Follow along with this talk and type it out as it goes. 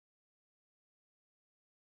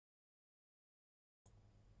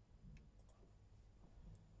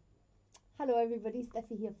Hello everybody,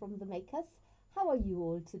 Steffi here from The Makers. How are you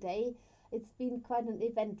all today? It's been quite an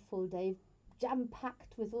eventful day,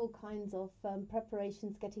 jam-packed with all kinds of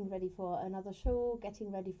preparations, getting ready for another show,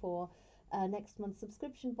 getting ready for next month's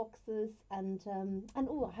subscription boxes, and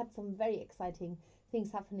oh, I had some very exciting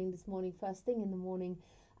things happening this morning. First thing in the morning,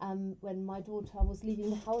 when my daughter was leaving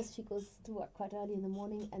the house, she goes to work quite early in the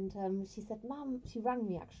morning, and she said, "Mum," she rang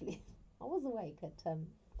me actually. I was awake at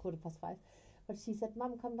 5:15. But she said,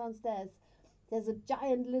 "Mum, come downstairs. There's a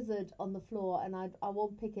giant lizard on the floor and I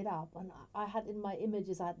won't pick it up." And I had in my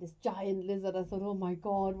images, I had this giant lizard. I thought, oh my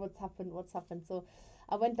God, what's happened? What's happened? So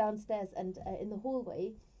I went downstairs and in the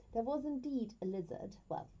hallway, there was indeed a lizard.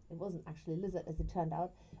 Well, it wasn't actually a lizard as it turned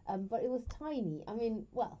out, but it was tiny. I mean,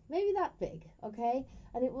 well, maybe that big, okay?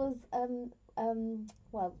 And it was,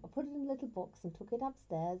 well, I put it in a little box and took it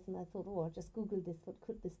upstairs and I thought, oh, I just Googled this. What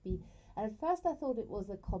could this be? And at first I thought it was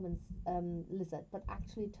a common lizard, but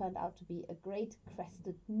actually turned out to be a great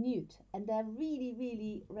crested newt. And they're really,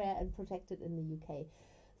 really rare and protected in the UK.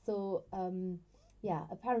 So, yeah,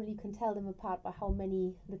 apparently you can tell them apart by how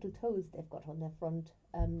many little toes they've got on their front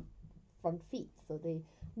feet. So the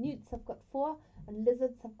newts have got 4 and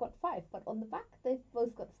lizards have got 5, but on the back they've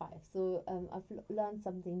both got 5. So I've learned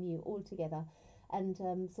something new altogether. And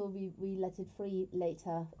so we let it free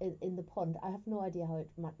later in the pond. I have no idea how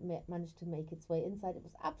it managed to make its way inside. It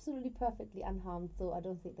was absolutely perfectly unharmed, so I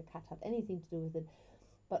don't think the cat had anything to do with it,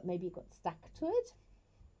 but maybe it got stuck to it.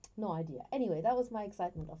 No idea. Anyway, that was my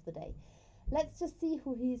excitement of the day. Let's just see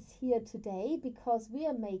who is here today, because we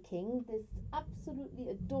are making this absolutely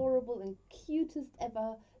adorable and cutest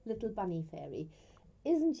ever little bunny fairy.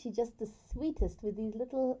 Isn't she just the sweetest with these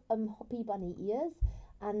little hoppy bunny ears?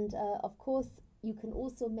 And of course, you can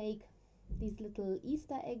also make these little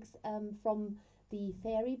Easter eggs from the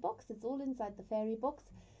fairy box. It's all inside the fairy box.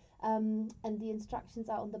 And the instructions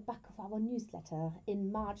are on the back of our newsletter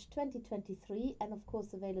in March 2023, and of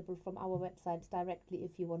course available from our website directly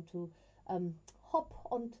if you want to hop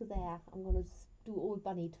onto there. I'm going to do all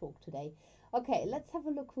bunny talk today. Okay, let's have a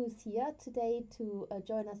look who's here today to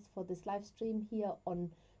join us for this live stream here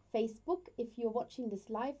on Facebook. If you're watching this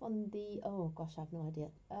live on the, oh gosh, I have no idea.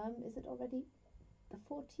 Is it already the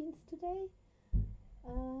 14th today?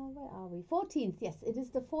 Where are we? 14th, yes, it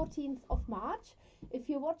is the 14th of March. If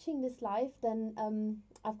you're watching this live, then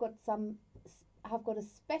I've got a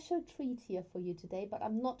special treat here for you today, but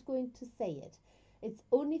I'm not going to say it. It's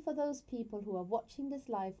only for those people who are watching this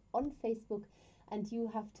live on Facebook, and you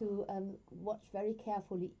have to watch very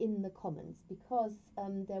carefully in the comments, because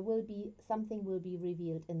something will be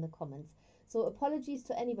revealed in the comments. So apologies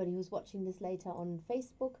to anybody who's watching this later on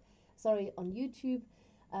Facebook, sorry, on YouTube.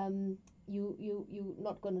 You're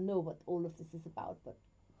not going to know what all of this is about, but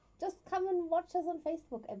just come and watch us on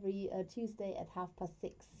Facebook every Tuesday at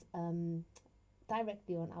 6:30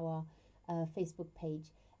 directly on our Facebook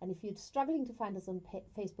page. And if you're struggling to find us on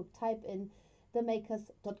Facebook, type in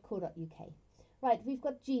themakers.co.uk. Right, we've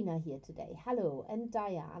got Gina here today. Hello. And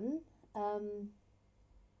Diane. Hi,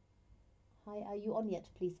 are you on yet,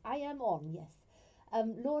 please? I am on, yes.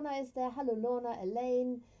 Lorna is there. Hello, Lorna.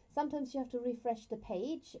 Elaine. Sometimes you have to refresh the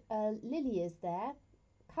page. Lily is there.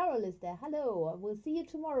 Carol is there. Hello. We'll see you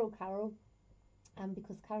tomorrow, Carol.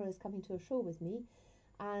 Because Carol is coming to a show with me.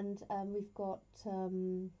 And we've got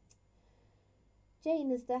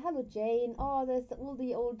Jane is there. Hello, Jane. Oh, there's all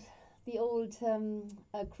the old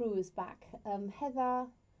crew is back. Heather.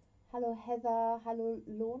 Hello, Heather. Hello,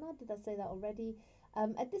 Lorna. Did I say that already?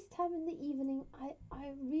 At this time in the evening,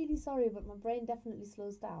 I'm really sorry, but my brain definitely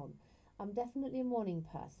slows down. I'm definitely a morning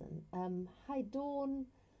person. Hi, Dawn.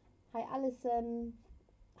 Hi, Alison.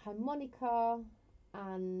 Hi, Monica.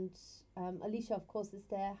 And Alicia, of course, is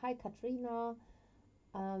there. Hi, Katrina.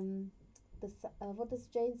 What does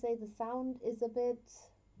Jane say? The sound is a bit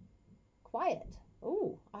quiet.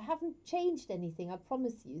 Oh, I haven't changed anything, I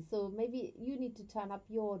promise you. So maybe you need to turn up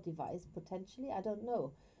your device potentially. I don't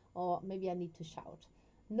know. Or maybe I need to shout.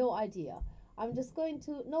 No idea. I'm just going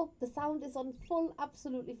to, no, the sound is on full,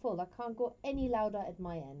 absolutely full. I can't go any louder at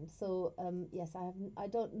my end. So yes, I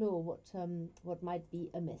don't know what might be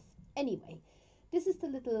amiss. Anyway, this is the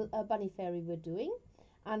little bunny fairy we're doing.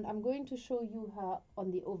 And I'm going to show you her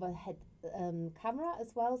on the overhead camera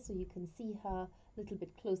as well, so you can see her a little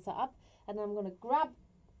bit closer up. And I'm going to grab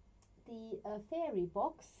the fairy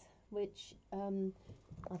box, which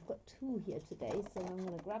I've got 2 here today, so I'm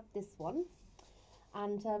going to grab this one,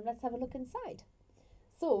 and let's have a look inside.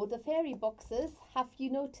 So the fairy boxes, have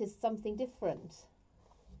you noticed something different?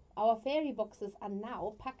 Our fairy boxes are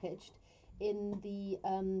now packaged in the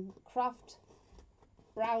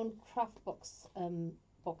brown craft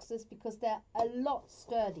boxes, because they're a lot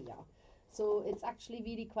sturdier. So it's actually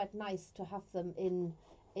really quite nice to have them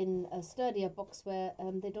in a sturdier box where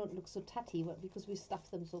they don't look so tatty because we stuff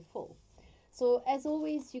them so full. So as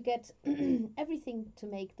always, you get everything to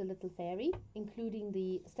make the little fairy, including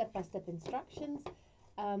the step-by-step instructions.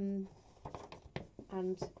 And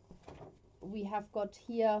we have got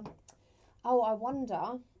here, oh, I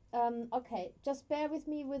wonder, okay, just bear with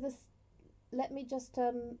me with this. Let me just,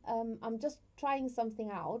 I'm just trying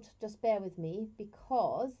something out. Just bear with me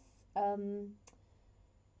because,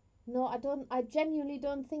 no, I genuinely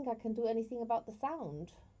don't think I can do anything about the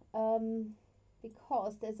sound.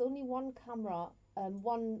 Because there's only one camera,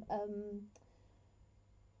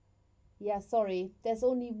 yeah, sorry, there's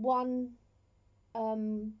only one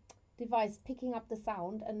device picking up the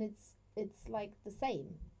sound, and it's like the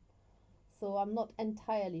same. So I'm not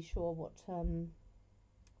entirely sure what's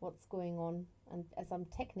going on, and as I'm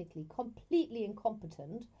technically completely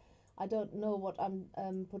incompetent, I don't know what I'm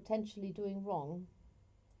potentially doing wrong.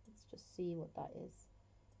 Let's just see what that is.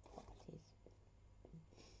 Properties.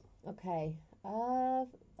 Okay. A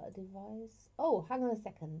device. Oh, hang on a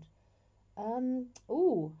second.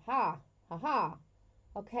 Ooh, ha.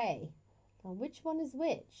 Okay. Now which one is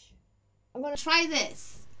which? I'm gonna try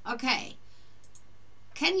this. Okay.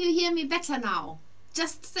 Can you hear me better now?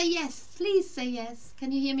 Just say yes. Please say yes.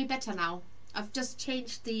 Can you hear me better now? I've just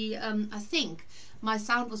changed the, I think my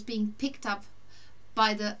sound was being picked up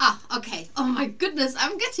by the, okay. Oh my goodness,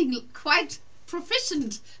 I'm getting quite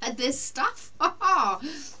proficient at this stuff. Oh,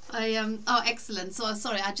 excellent. So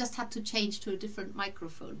sorry, I just had to change to a different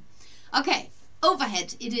microphone. Okay.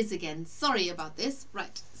 Overhead it is again. Sorry about this.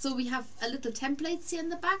 Right, so we have a little templates here in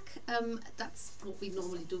the back. That's what we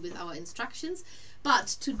normally do with our instructions. But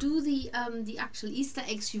to do the actual Easter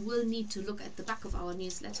eggs, you will need to look at the back of our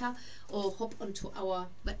newsletter or hop onto our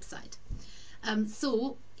website.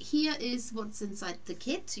 So here is what's inside the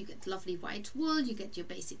kit. You get lovely white wool, you get your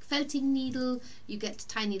basic felting needle, you get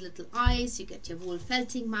tiny little eyes, you get your wool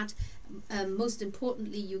felting mat. Most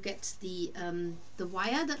importantly, you get the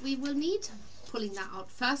wire that we will need. Pulling that out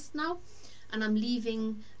first now, and I'm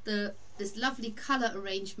leaving this lovely color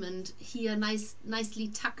arrangement here nicely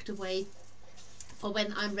tucked away for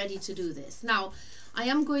when I'm ready to do this. Now I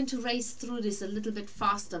am going to race through this a little bit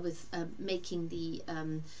faster with making the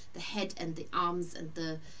head and the arms and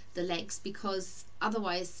the legs, because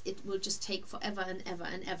otherwise it will just take forever and ever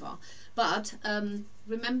and ever. But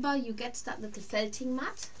remember, you get that little felting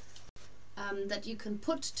mat that you can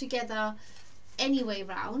put together any way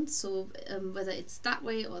round, so whether it's that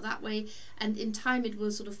way or that way, and in time it will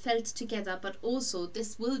sort of felt together, but also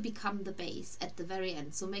this will become the base at the very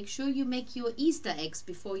end. So make sure you make your Easter eggs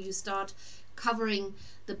before you start covering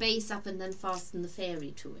the base up and then fasten the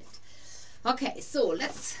fairy to it. Okay, so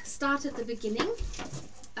let's start at the beginning.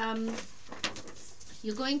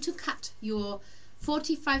 You're going to cut your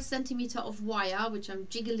 45 centimeter of wire, which I'm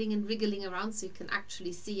jiggling and wriggling around so you can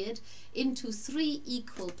actually see it, into 3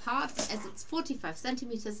 equal parts. As it's 45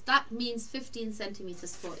 centimeters, that means 15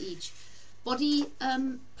 centimeters for each body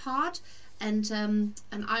part, and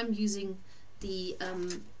I'm using the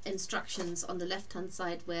instructions on the left hand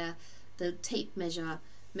side where the tape measure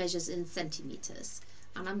measures in centimeters,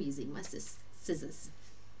 and I'm using my scissors.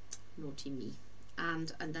 Naughty me.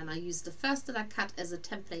 And then I use the first that I cut as a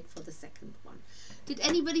template for the second one. Did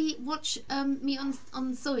anybody watch me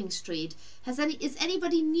on Sewing Street? Is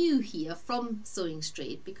anybody new here from Sewing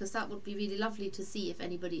Street? Because that would be really lovely to see if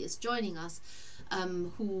anybody is joining us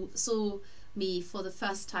who saw me for the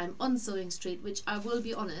first time on Sewing Street, which I will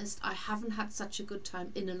be honest, I haven't had such a good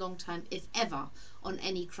time in a long time, if ever, on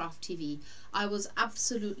any craft TV. I was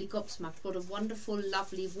absolutely gobsmacked. What a wonderful,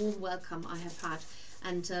 lovely, warm welcome I have had.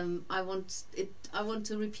 And I want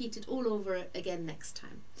to repeat it all over again next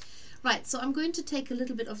time. Right, so I'm going to take a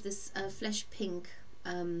little bit of this flesh pink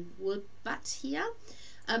wool bat here.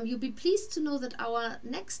 You'll be pleased to know that our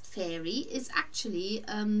next fairy is actually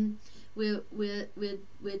we're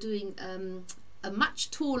doing a much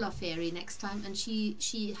taller fairy next time, and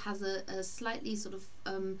she has a slightly sort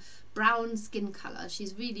of brown skin color.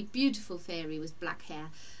 She's really beautiful fairy with black hair,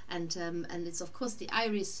 and it's of course the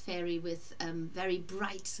iris fairy with very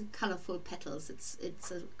bright colorful petals.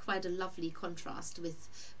 It's quite a lovely contrast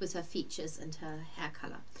with her features and her hair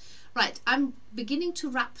color. Right, I'm beginning to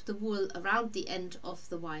wrap the wool around the end of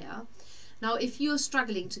the wire. Now if you're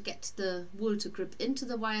struggling to get the wool to grip into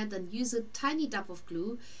the wire, then use a tiny dab of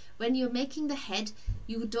glue. When you're making the head,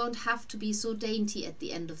 you don't have to be so dainty at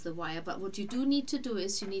the end of the wire, but what you do need to do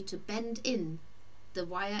is you need to bend in the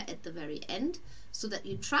wire at the very end so that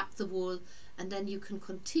you trap the wool and then you can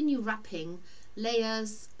continue wrapping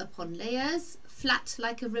layers upon layers, flat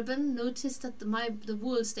like a ribbon. Notice that the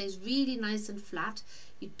wool stays really nice and flat.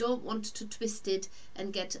 You don't want to twist it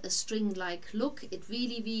and get a string-like look. It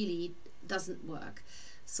really doesn't work.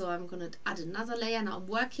 So I'm going to add another layer. Now I'm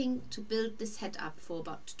working to build this head up for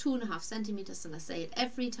about 2.5 centimeters, and I say it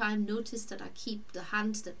every time. Notice that I keep the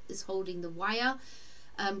hand that is holding the wire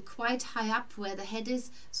quite high up where the head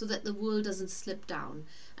is, so that the wool doesn't slip down.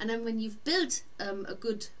 And then when you've built a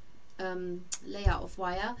good layer of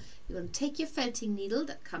wire, you're going to take your felting needle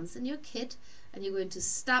that comes in your kit, and you're going to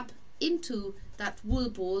stab into that wool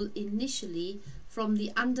ball initially from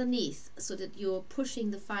the underneath, so that you're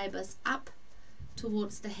pushing the fibers up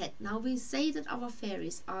towards the head. Now we say that our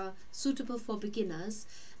fairies are suitable for beginners,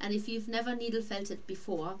 and if you've never needle felted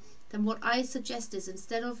before, then what I suggest is,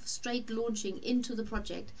 instead of straight launching into the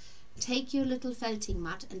project, take your little felting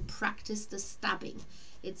mat and practice the stabbing.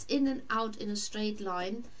 It's in and out in a straight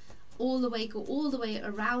line, all the way, go all the way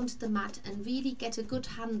around the mat, and really get a good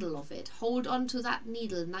handle of it. Hold on to that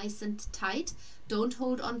needle nice and tight. Don't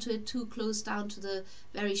hold on to it too close down to the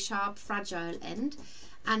very sharp, fragile end.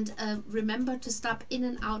 And remember to stab in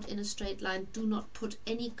and out in a straight line. Do not put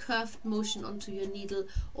any curved motion onto your needle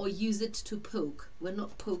or use it to poke. We're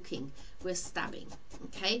not poking, we're stabbing.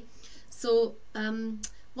 Okay, so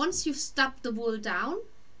once you've stabbed the wool down,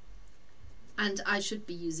 and I should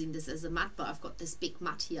be using this as a mat, but I've got this big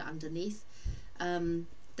mat here underneath, then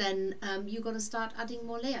you're going to start adding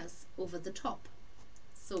more layers over the top.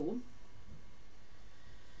 So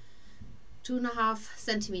 2.5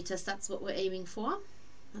 centimeters, that's what we're aiming for.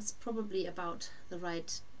 That's probably about the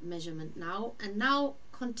right measurement now. And now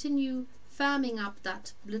continue firming up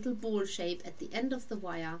that little ball shape at the end of the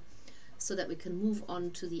wire, so that we can move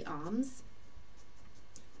on to the arms.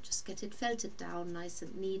 Just get it felted down nice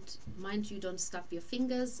and neat. Mind you, don't stub your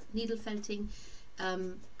fingers. Needle felting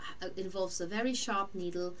involves a very sharp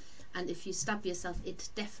needle, and if you stub yourself, it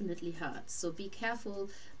definitely hurts. So be careful,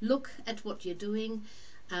 look at what you're doing.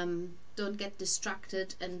 Don't get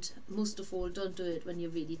distracted, and most of all, don't do it when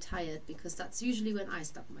you're really tired, because that's usually when I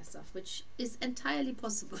stub myself, which is entirely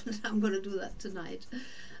possible. I'm going to do that tonight.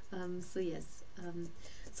 So yes,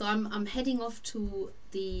 so I'm heading off to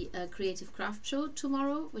the Creative Craft Show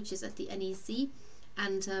tomorrow, which is at the NEC,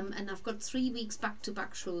 and I've got 3 weeks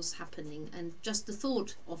back-to-back shows happening, and just the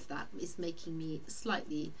thought of that is making me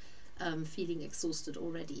slightly feeling exhausted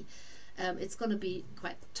already. It's going to be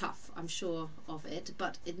quite tough, I'm sure of it,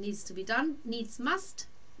 but it needs to be done, needs must.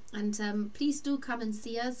 And please do come and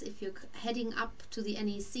see us if you're heading up to the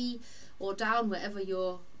NEC or down wherever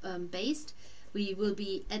you're based. We will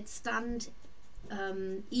be at stand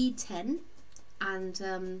E10, and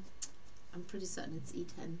I'm pretty certain it's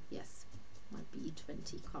E10, yes, might be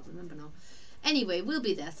E20, can't remember now. Anyway, we'll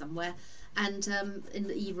be there somewhere, and in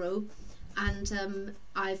the E row. And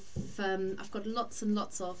I've got lots and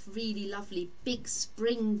lots of really lovely big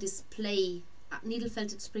spring display, needle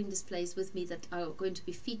felted spring displays with me that are going to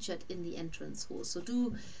be featured in the entrance hall. So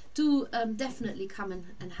do definitely come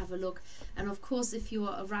and have a look. And of course, if you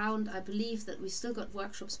are around, I believe that we've still got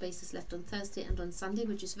workshop spaces left on Thursday and on Sunday,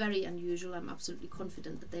 which is very unusual. I'm absolutely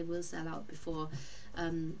confident that they will sell out before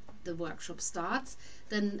the workshop starts.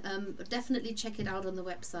 Then definitely check it out on the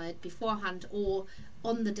website beforehand, or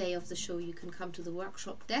on the day of the show you can come to the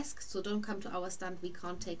workshop desk. So don't come to our stand, we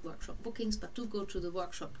can't take workshop bookings, but do go to the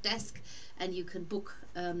workshop desk and you can book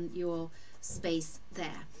your space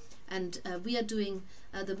there. And we are doing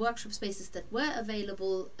the workshop spaces that were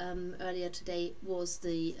available earlier today was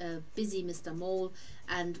the Busy Mr. Mole,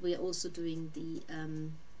 and we are also doing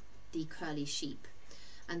the Curly Sheep.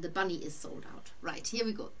 And the bunny is sold out. Right, here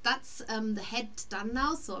we go. That's the head done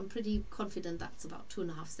now, so I'm pretty confident that's about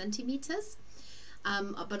 2.5 centimeters.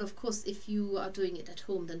 But of course, if you are doing it at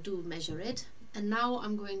home, then do measure it. And now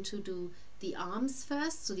I'm going to do the arms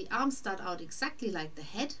first. So the arms start out exactly like the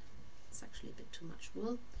head. It's actually a bit too much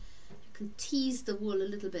wool. You can tease the wool a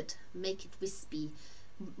little bit, make it wispy.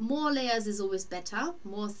 More layers is always better.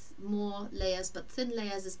 More layers, but thin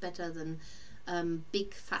layers is better than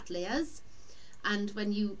big fat layers. And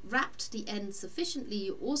when you wrapped the end sufficiently,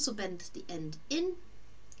 you also bend the end in,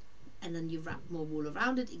 and then you wrap more wool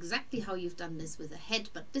around it, exactly how you've done this with the head,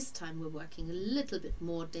 but this time we're working a little bit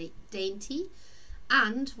more dainty.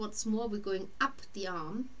 And what's more, we're going up the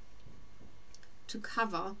arm to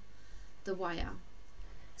cover the wire.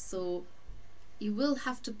 So you will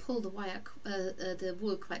have to pull the wire, the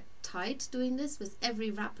wool quite tight doing this. With every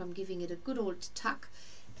wrap, I'm giving it a good old tuck.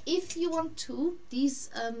 If you want to, these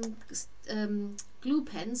glue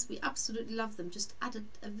pens, we absolutely love them. Just add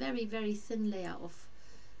a very, very thin layer of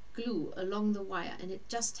glue along the wire, and it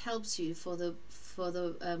just helps you for the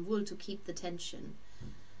wool to keep the tension.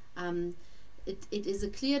 It is a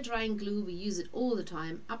clear drying glue. We use it all the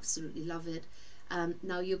time. Absolutely love it.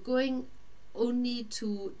 Now you're going only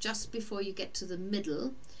to just before you get to the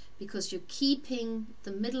middle, because you're keeping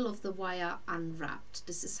the middle of the wire unwrapped.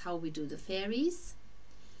 This is how we do the fairies.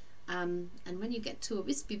 And when you get to a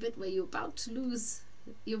wispy bit where you're about to lose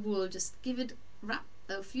your wool, just give it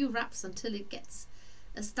a few wraps until it gets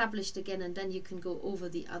established again, and then you can go over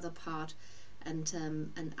the other part and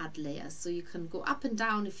add layers. So you can go up and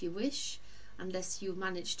down if you wish, unless you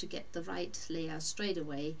manage to get the right layer straight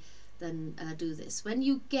away, then do this. When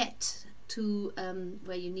you get to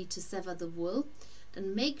where you need to sever the wool,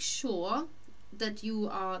 then make sure that you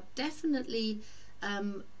are definitely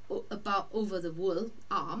about over the wool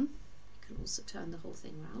arm. You can also turn the whole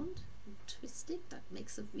thing around and twist it. That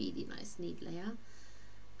makes a really nice neat layer.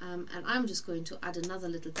 And I'm just going to add another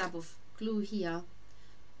little dab of glue here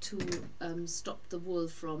to stop the wool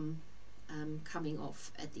from coming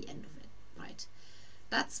off at the end of it. Right,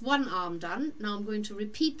 that's one arm done. Now I'm going to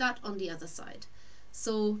repeat that on the other side.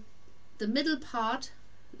 So the middle part,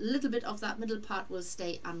 a little bit of that middle part will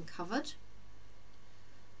stay uncovered,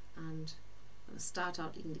 and I'm going to start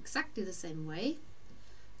out in exactly the same way.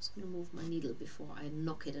 I'm just going to move my needle before I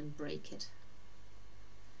knock it and break it.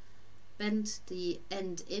 Bend the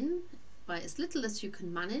end in by as little as you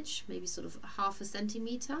can manage, maybe sort of 1/2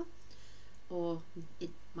 centimeter, or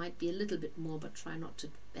it might be a little bit more, but try not to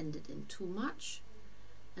bend it in too much,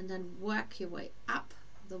 and then work your way up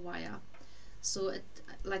the wire. So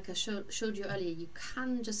like I showed you earlier, you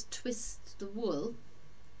can just twist the wool,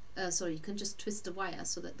 you can just twist the wire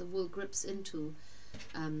so that the wool grips into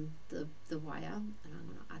the wire. And I'm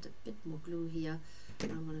going to add a bit more glue here,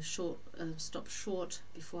 and I'm going to stop short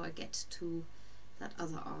before I get to that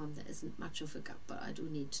other arm. There isn't much of a gap, but I do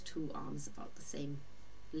need 2 arms about the same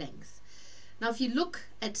length. Now if you look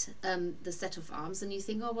at the set of arms and you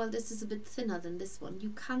think, oh well, this is a bit thinner than this one,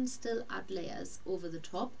 you can still add layers over the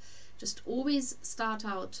top. Just always start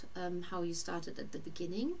out how you started at the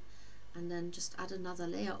beginning, and then just add another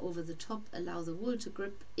layer over the top. Allow the wool to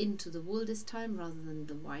grip into the wool this time rather than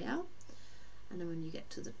the wire. And then when you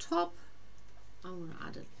get to the top, I'm going to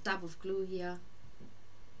add a dab of glue here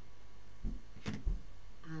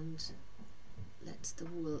and let the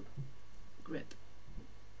wool grip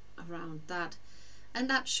around that, and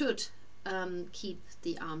that should keep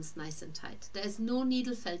the arms nice and tight. There's no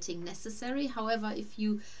needle felting necessary. However, if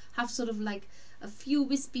you have sort of like a few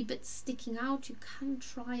wispy bits sticking out, you can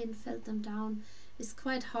try and felt them down. It's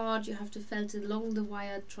quite hard. You have to felt along the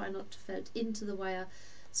wire, try not to felt into the wire.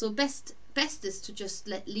 So best is to just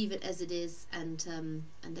leave it as it is, and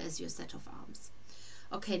there's your set of arms.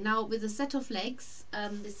 Okay, now with a set of legs,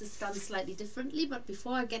 this is done slightly differently, but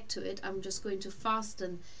before I get to it, I'm just going to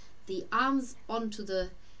fasten the arms onto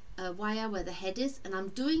the wire where the head is, and I'm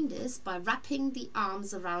doing this by wrapping the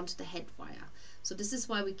arms around the head wire. So this is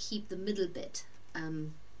why we keep the middle bit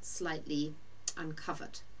slightly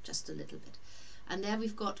uncovered, just a little bit. And there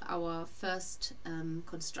we've got our first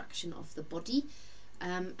construction of the body.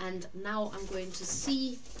 And now I'm going to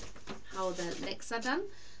see how the legs are done.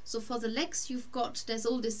 So for the legs, there's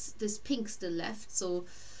all this pink still left, so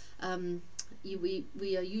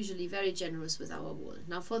we are usually very generous with our wool.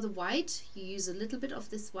 Now for the white, you use a little bit of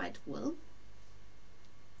this white wool,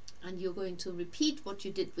 and you're going to repeat what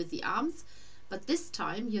you did with the arms, but this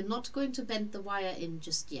time you're not going to bend the wire in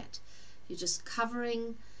just yet. You're just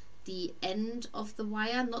covering the end of the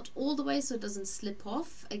wire, not all the way so it doesn't slip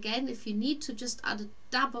off. Again, if you need to just add a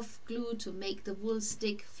dab of glue to make the wool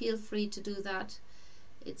stick, feel free to do that.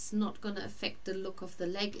 It's not going to affect the look of the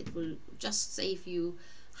leg. It will just save you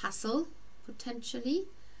hassle potentially.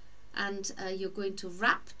 And you're going to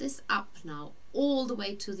wrap this up now all the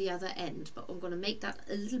way to the other end, but I'm going to make that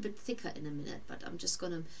a little bit thicker in a minute, but I'm just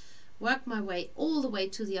going to work my way all the way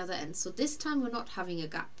to the other end. So this time we're not having a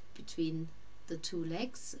gap between the 2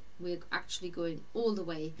 legs, we're actually going all the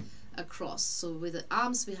way across. So with the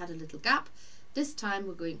arms we had a little gap. This time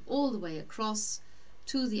we're going all the way across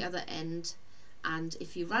to the other end. And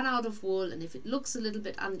if you run out of wool and if it looks a little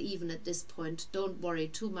bit uneven at this point, don't worry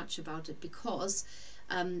too much about it, because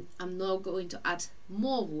I'm now going to add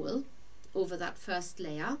more wool over that first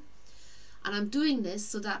layer, and I'm doing this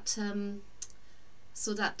so that I'm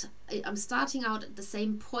starting out at the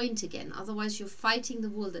same point again. Otherwise you're fighting the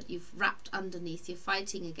wool that you've wrapped underneath, you're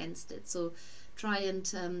fighting against it. So try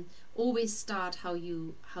and always start how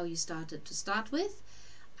you started to start with,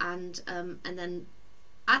 and then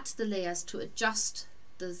add the layers to adjust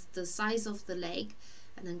the size of the leg,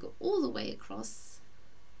 and then go all the way across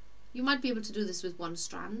You might be able to do this with one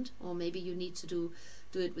strand, or maybe you need to do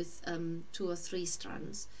it with 2 or 3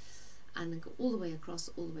 strands, and then go all the way across,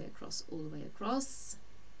 all the way across, all the way across,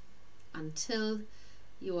 until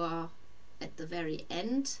you are at the very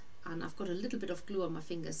end. And I've got a little bit of glue on my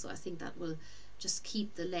fingers, so I think that will just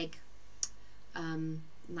keep the leg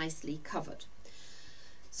nicely covered.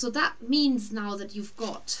 So that means now that you've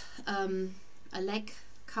got a leg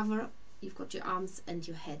cover, you've got your arms and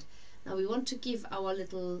your head. Now we want to give our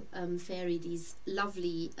little fairy these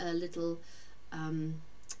lovely little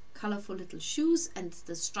colorful little shoes and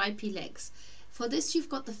the stripy legs. For this you've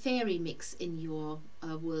got the fairy mix in your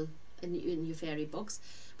wool, in your fairy box,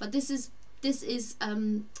 but this is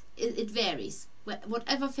it varies.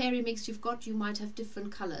 Whatever fairy mix you've got, you might have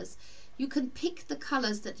different colors. You can pick the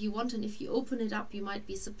colors that you want, and if you open it up you might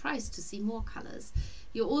be surprised to see more colors.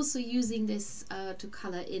 You're also using this to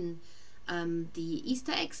color in the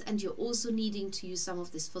Easter eggs, and you're also needing to use some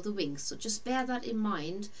of this for the wings. So just bear that in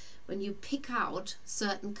mind when you pick out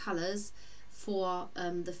certain colors for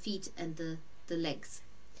the feet and the legs.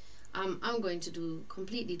 I'm going to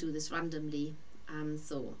completely do this randomly.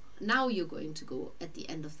 So now you're going to go at the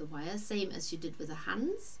end of the wire, same as you did with the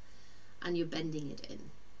hands, and you're bending it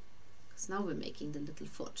in, because now we're making the little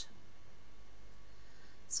foot.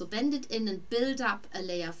 So bend it in and build up a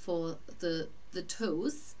layer for the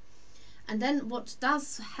toes. And then what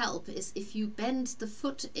does help is if you bend the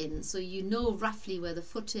foot in, so you know roughly where the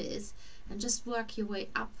foot is, and just work your way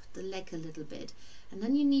up the leg a little bit. And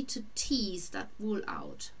then you need to tease that wool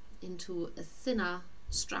out into a thinner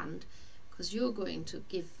strand, because you're going to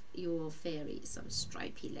give your fairy some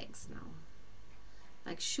stripy legs now.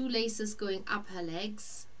 Like shoelaces going up her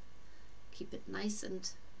legs. Keep it nice and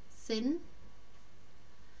thin.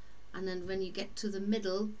 And then when you get to the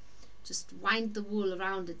middle, just wind the wool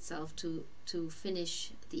around itself to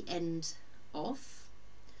finish the end off.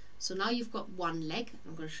 So now you've got one leg.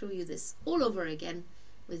 I'm going to show you this all over again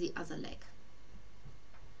with the other leg.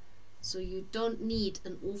 So you don't need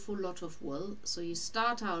an awful lot of wool. So you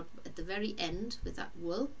start out at the very end with that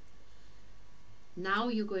wool. Now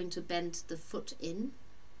you're going to bend the foot in,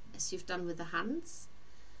 as you've done with the hands.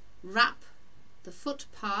 Wrap the foot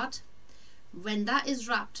part. When that is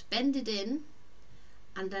wrapped, bend it in,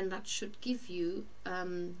 and then that should give you a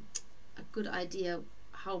good idea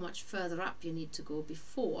how much further up you need to go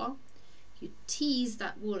before you tease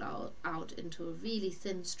that wool out into a really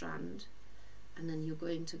thin strand, and then you're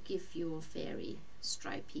going to give your fairy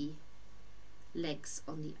stripy legs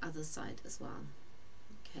on the other side as well.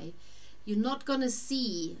 Okay, you're not going to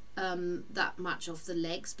see that much of the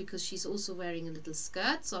legs because she's also wearing a little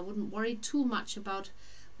skirt, so I wouldn't worry too much about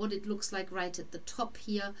what it looks like right at the top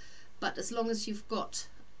here, but as long as you've got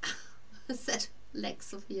a set of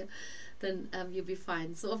legs of here, then you'll be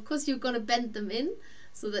fine. So of course you're going to bend them in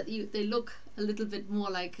so that they look a little bit more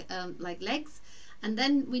like legs, and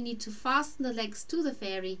then we need to fasten the legs to the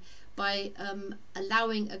fairy by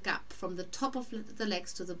allowing a gap from the top of the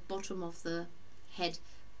legs to the bottom of the head,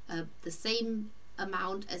 the same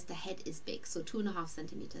amount as the head is big, so 2.5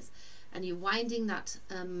 centimeters, and you're winding that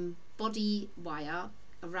body wire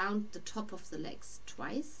around the top of the legs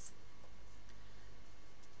twice.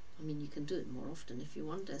 I mean, you can do it more often if you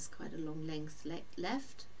want. There's quite a long length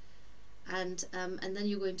left, and then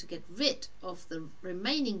you're going to get rid of the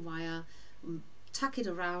remaining wire, tuck it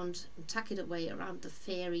around and tuck it away around the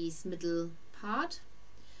fairy's middle part.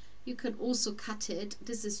 You can also cut it.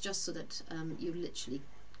 This is just so that you're literally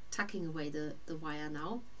tucking away the wire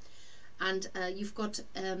now, and you've got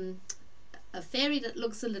a fairy that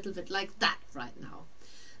looks a little bit like that right now.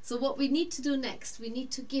 So what we need to do next, we need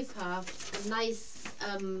to give her a nice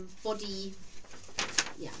body.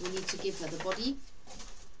 Yeah, we need to give her the body,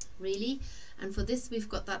 really. And for this we've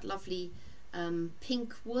got that lovely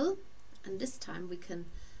pink wool, and this time we can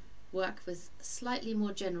work with slightly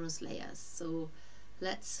more generous layers. So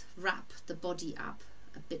let's wrap the body up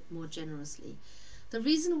a bit more generously. The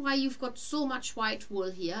reason why you've got so much white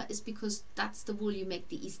wool here is because that's the wool you make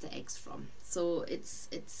the Easter eggs from. So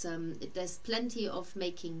there's plenty of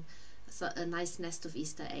making a nice nest of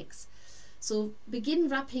Easter eggs. So begin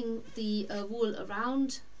wrapping the wool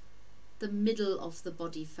around the middle of the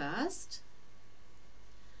body first,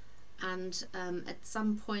 and at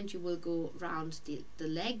some point you will go round the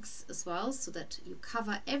legs as well, so that you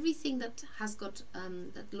cover everything that has got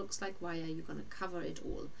that looks like wire. You're going to cover it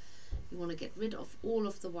all. You want to get rid of all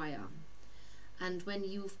of the wire, and when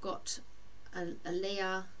you've got a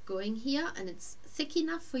layer going here and it's thick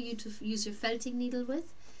enough for you to use your felting needle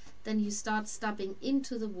with, then you start stubbing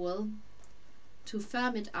into the wool to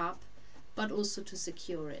firm it up, but also to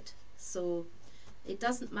secure it. So It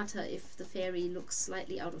doesn't matter if the fairy looks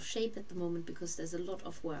slightly out of shape at the moment, because there's a lot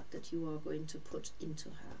of work that you are going to put into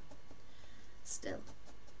her still.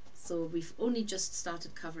 So we've only just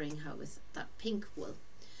started covering her with that pink wool.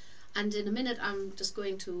 And in a minute I'm just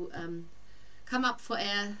going to come up for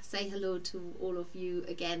air, say hello to all of you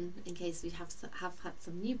again, in case we have had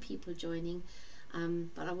some new people joining.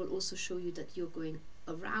 But I will also show you that you're going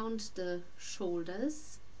around the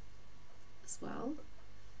shoulders as well.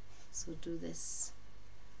 So do this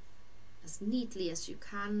as neatly as you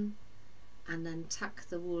can, and then tuck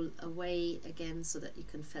the wool away again so that you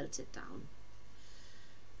can felt it down.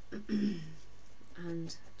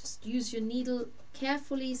 And just use your needle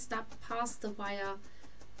carefully, stab past the wire,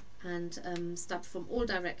 and stab from all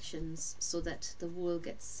directions so that the wool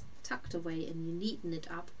gets tucked away and you neaten it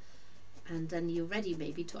up, and then you're ready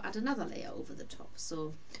maybe to add another layer over the top.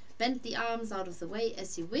 So bend the arms out of the way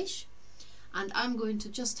as you wish, and I'm going to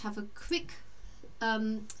just have a quick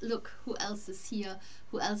look who else is here,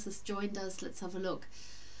 who else has joined us. Let's have a look.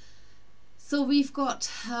 So we've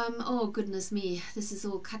got, oh goodness me, this is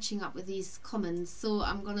all catching up with these comments. So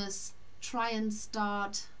I'm gonna try and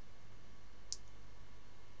start.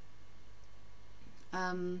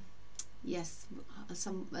 Yes,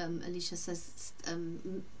 some Alicia says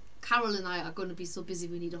Carol and I are going to be so busy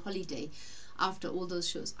we need a holiday after all those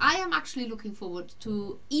shows. I am actually looking forward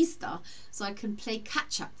to Easter, so I can play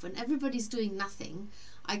catch up. When everybody's doing nothing,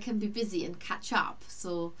 I can be busy and catch up.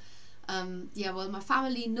 So yeah, well, my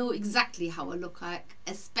family know exactly how I look like,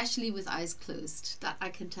 especially with eyes closed. That I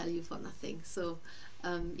can tell you for nothing. So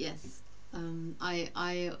yes,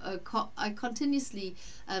 I continuously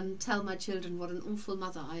tell my children what an awful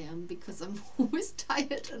mother I am, because I'm always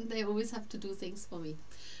tired and they always have to do things for me.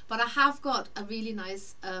 But I have got a really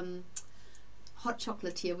nice hot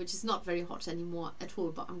chocolate here, which is not very hot anymore at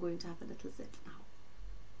all, but I'm going to have a little sip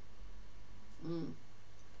now.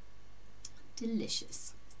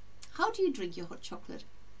 Delicious. How do you drink your hot chocolate?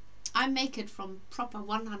 I make it from proper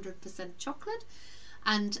 100% chocolate,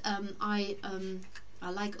 and I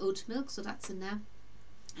like oat milk, so that's in there,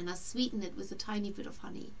 and I sweeten it with a tiny bit of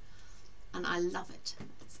honey, and I love it.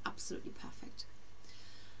 It's absolutely perfect.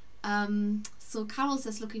 So Carol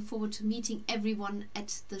says, looking forward to meeting everyone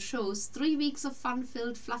at the shows. 3 weeks of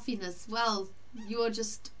fun-filled fluffiness. Well, you're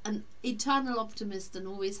just an eternal optimist and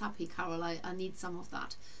always happy, Carol. I need some of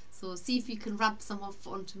that. So see if you can rub some off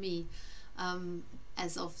onto me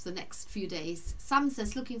as of the next few days. Sam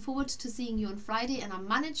says, looking forward to seeing you on Friday, and I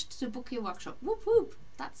managed to book your workshop. Whoop whoop,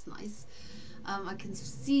 that's nice. I can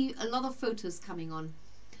see a lot of photos coming on.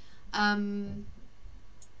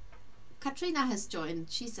 Katrina has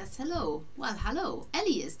joined. She says hello. Well, hello.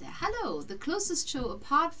 Ellie is there. Hello. The closest show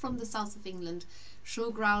apart from the south of England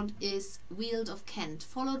showground is Weald of Kent,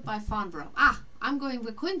 followed by Farnborough.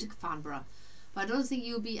 We're going to Farnborough, but I don't think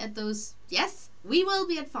you'll be at those. Yes, we will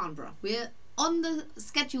be at Farnborough. We're on the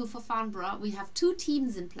schedule for Farnborough. We have 2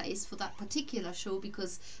 teams in place for that particular show,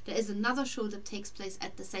 because there is another show that takes place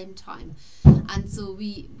at the same time, and so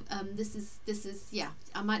we this is yeah,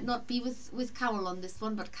 I might not be with Carol on this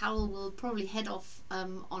one, but Carol will probably head off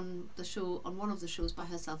on the show, on one of the shows by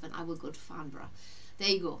herself, and I will go to Farnborough. There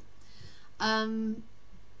you go.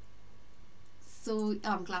 So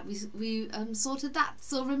I'm glad we sorted that.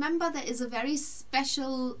 So remember, there is a very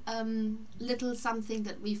special little something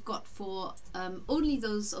that we've got for only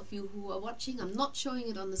those of you who are watching. I'm not showing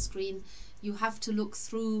it on the screen. You have to look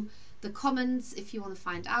through the comments if you want to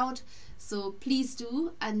find out. So please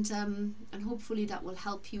do, and hopefully that will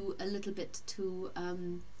help you a little bit to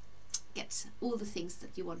get all the things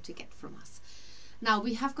that you want to get from us. Now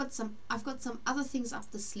I've got some other things up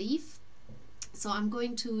the sleeve. So I'm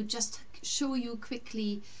going to just show you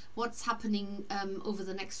quickly what's happening over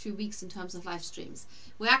the next few weeks in terms of live streams.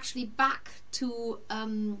 We're actually back to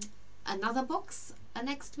another box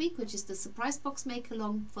next week, which is the surprise box make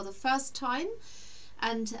along for the first time,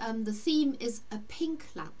 and the theme is a pink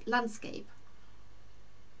landscape.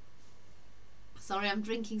 Sorry, I'm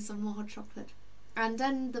drinking some more hot chocolate. And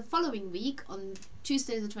then the following week, on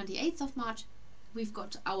Tuesday the 28th of March, we've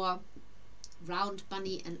got our round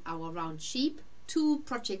bunny and our round sheep, 2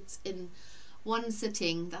 projects in one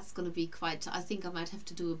sitting. That's going to be quite, I think I might have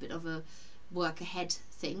to do a bit of a work ahead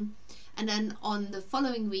thing. And then on the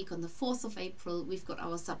following week, on the 4th of April, we've got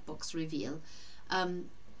our sub box reveal. And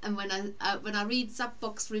when I read sub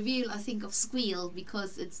box reveal, I think of squeal,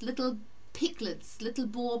 because it's little piglets, little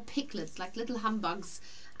boar piglets, like little humbugs,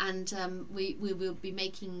 and we will be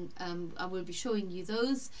making, I will be showing you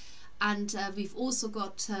those. And we've also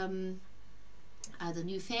got the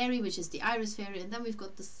new fairy, which is the iris fairy, and then we've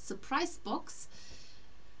got the surprise box,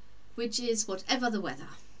 which is whatever the weather.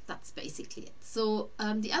 that's basically it. So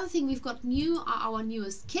the other thing we've got new are our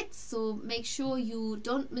newest kits, so make sure you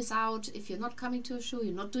don't miss out. If you're not coming to a show,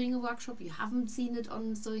 you're not doing a workshop, you haven't seen it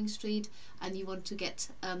on Sewing Street, and you want to get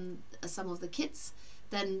some of the kits,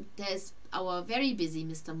 then there's our very busy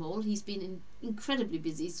Mr. Mole. He's been incredibly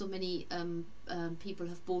busy, so many people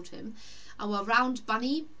have bought him. Our round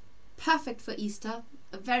bunny, perfect for Easter,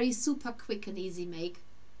 a very super quick and easy make.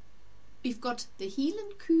 We've got the heel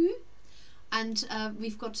and Kuh, and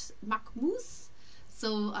we've got Macmoose.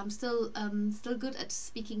 So I'm still good at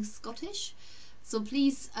speaking Scottish. So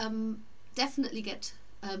please definitely get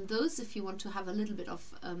those if you want to have a little bit of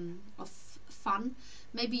fun.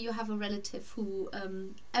 Maybe you have a relative who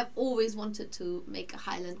have always wanted to make a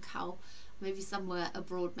Highland cow, maybe somewhere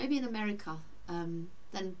abroad, maybe in America.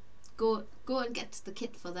 Then go and get the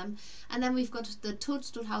kit for them. And then we've got the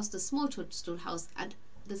toadstool house, the small toadstool house, and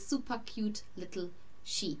the super cute little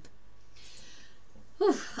sheep.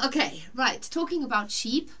 Whew, okay, right, talking about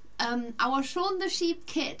sheep, our Shaun the Sheep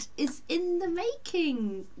kit is in the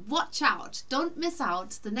making. Watch out, don't miss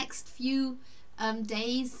out. The next few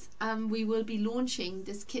days we will be launching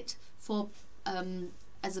this kit for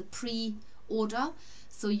as a pre-order,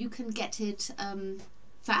 so you can get it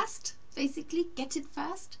fast, basically get it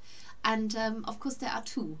fast. And of course there are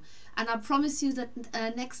two, and I promise you that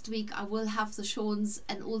next week I will have the Shauns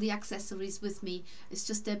and all the accessories with me. It's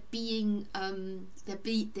just they're being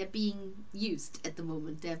used at the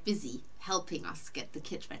moment. They're busy helping us get the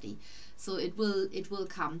kit ready, so it will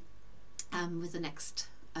come with the next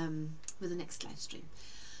live stream.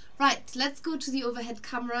 Right, let's go to the overhead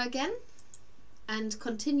camera again and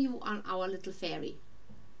continue on our little fairy.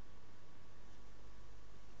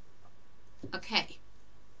 Okay,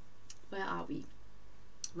 where are we?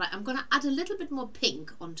 Right, I'm gonna add a little bit more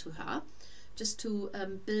pink onto her, just to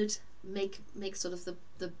make sort of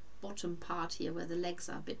the bottom part here where the legs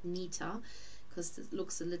are a bit neater, because it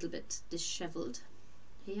looks a little bit disheveled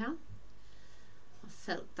here. I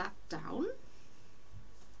felt that down.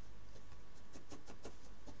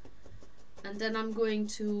 And then I'm going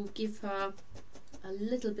to give her a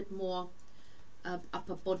little bit more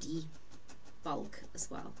upper body bulk as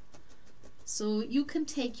well. So you can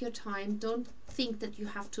take your time. Don't think that you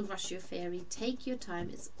have to rush your fairy. Take your time.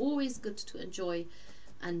 It's always good to enjoy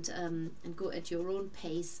and go at your own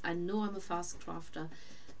pace. I know I'm a fast crafter,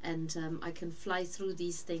 and I can fly through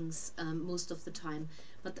these things most of the time.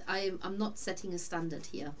 But I'm not setting a standard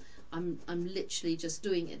here. I'm literally just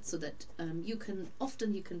doing it so that you can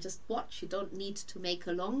just watch. You don't need to make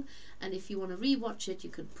along, and if you want to re-watch it, you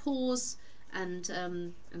can pause and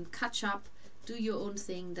catch up. Do your own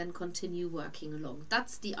thing, then continue working along.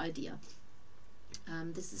 That's the idea.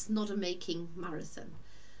 This is not a making marathon.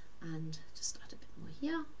 And just add a bit more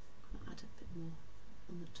here. I'm going to add a bit more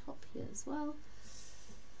on the top here as well.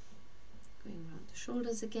 Going around the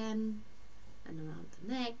shoulders again and around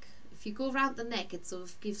the neck. If you go around the neck, it sort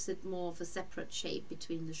of gives it more of a separate shape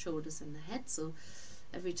between the shoulders and the head. So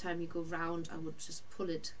every time you go round, I would just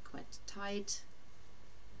pull it quite tight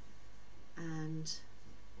and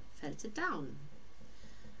felt it down.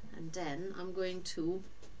 And then I'm going to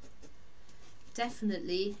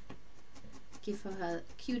definitely give her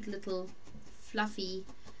a cute little fluffy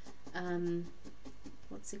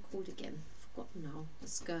what's it called again? I've forgotten now. The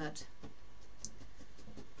skirt.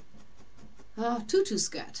 Oh, tutu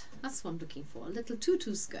skirt. That's what I'm looking for. A little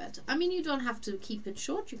tutu skirt. I mean, you don't have to keep it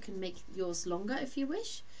short. You can make yours longer if you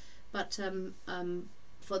wish. But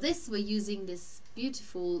for this, we're using this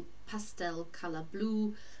beautiful pastel color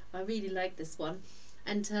blue. I really like this one.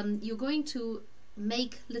 And you're going to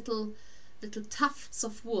make little tufts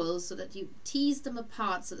of wool so that you tease them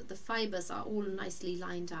apart so that the fibers are all nicely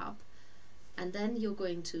lined up. And then you're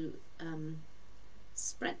going to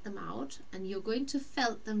spread them out, and you're going to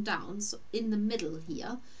felt them down, so in the middle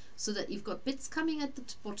here, so that you've got bits coming at the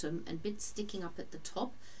bottom and bits sticking up at the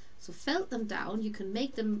top. So felt them down. You can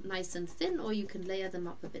make them nice and thin, or you can layer them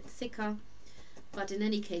up a bit thicker. But in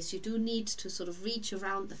any case, you do need to sort of reach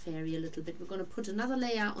around the fairy a little bit. We're going to put another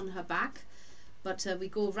layer on her back, but we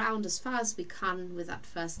go around as far as we can with that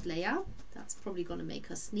first layer. That's probably going to make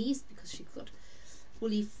her sneeze because she's got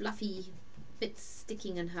woolly, fluffy bits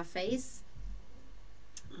sticking in her face.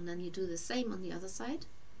 And then you do the same on the other side.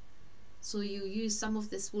 So you use some of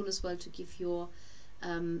this wool as well to give your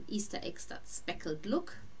Easter eggs that speckled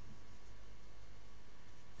look.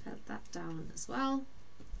 Felt that down as well.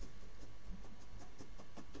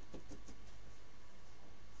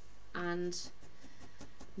 And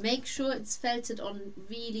make sure it's felted on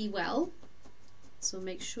really well. So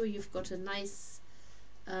make sure you've got a nice,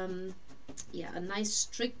 a nice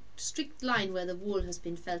strict line where the wool has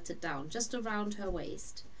been felted down, just around her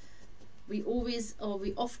waist.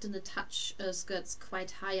 we often attach skirts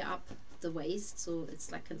quite high up the waist, so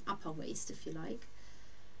it's like an upper waist if you like,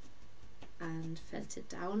 and felt it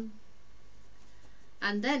down.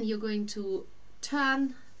 And then you're going to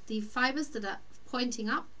turn the fibers that are pointing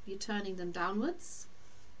up, you're turning them downwards,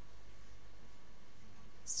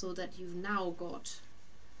 so that you've now got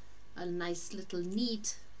a nice little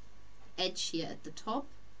neat edge here at the top.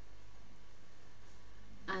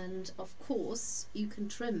 And of course you can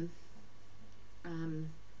trim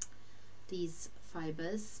these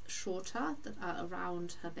fibers shorter that are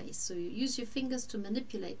around her base. So you use your fingers to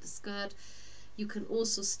manipulate the skirt. You can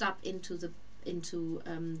also stab into the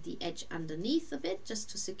edge underneath a bit, just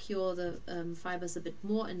to secure the fibers a bit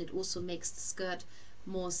more, and it also makes the skirt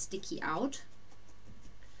more sticky out.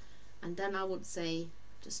 And then I would say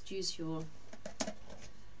just use your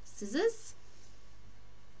scissors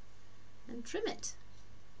and trim it.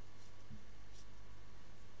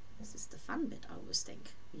 This is the fun bit, I always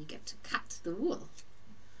think. You get to cut the wool.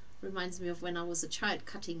 Reminds me of when I was a child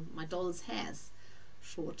cutting my doll's hairs.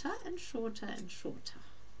 Shorter and shorter and shorter,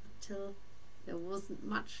 until there wasn't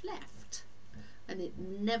much left. And it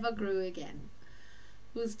never grew again.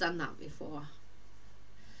 Who's done that before?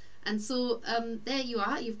 And so there you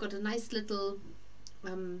are. You've got a nice little,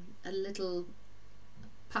 a little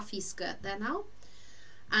puffy skirt there now.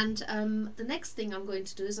 And the next thing I'm going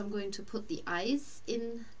to do is I'm going to put the eyes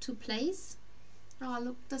into place. Oh,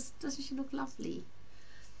 look, doesn't she look lovely?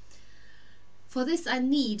 For this I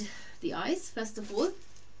need the eyes, first of all,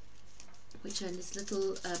 which are in this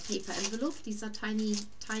little paper envelope. These are tiny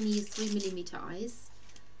 3mm eyes.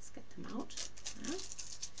 Let's get them out. Yeah.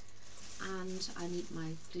 And I need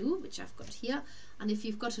my glue, which I've got here. And if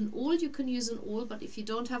you've got an awl, you can use an awl, but if you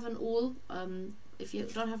don't have an awl, if you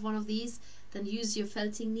don't have one of these, then use your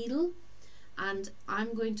felting needle. And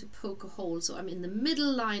I'm going to poke a hole, so I'm in the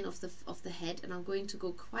middle line of the head, and I'm going to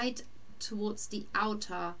go quite towards the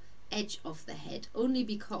outer edge of the head, only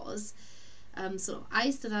because sort of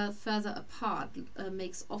eyes that are further apart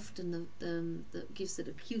makes often the gives it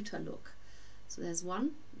a cuter look. So there's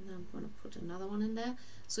one, and I'm going to put another one in there.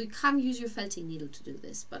 So you can use your felting needle to do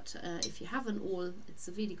this, but if you have an awl, it's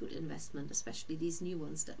a really good investment, especially these new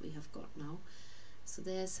ones that we have got now. So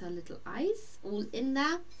there's her little eyes all in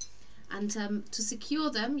there. And to secure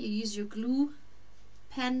them, you use your glue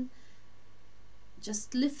pen.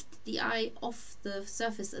 Just lift the eye off the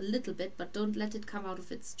surface a little bit, but don't let it come out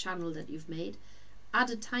of its channel that you've made. Add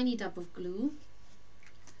a tiny dab of glue,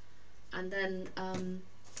 and then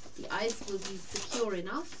the eyes will be secure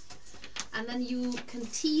enough. And then you can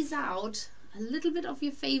tease out a little bit of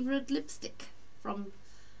your favorite lipstick from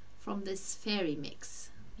this fairy mix.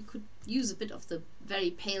 You could use a bit of the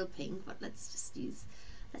very pale pink, but let's just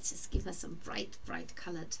give her some bright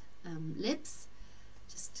colored lips.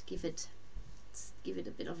 Just give it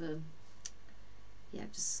a bit of a, yeah,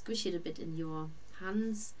 just squish it a bit in your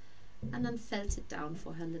hands, and then felt it down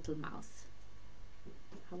for her little mouth,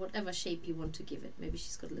 whatever shape you want to give it. Maybe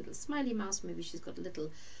she's got a little smiley mouth, maybe she's got a little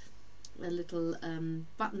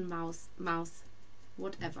button mouth,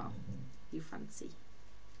 whatever you fancy.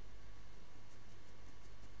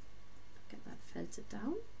 Get that felted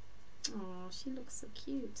down. Oh, she looks so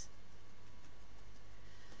cute.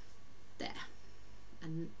 There.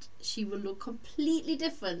 And she will look completely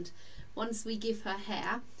different once we give her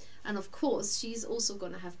hair. And of course she's also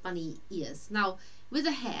going to have bunny ears. Now with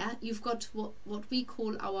the hair, you've got what we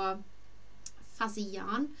call our fuzzy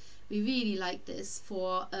yarn. We really like this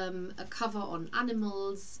for a cover on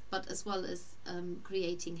animals, but as well as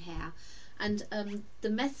creating hair. And the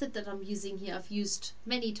method that I'm using here, I've used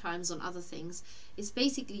many times on other things, is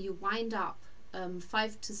basically you wind up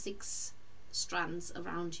 5 to 6 strands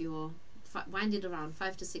around your, wind it around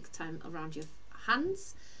 5 to 6 times around your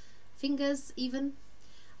hands, fingers even,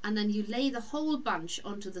 and then you lay the whole bunch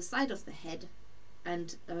onto the side of the head.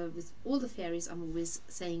 And with all the fairies, I'm always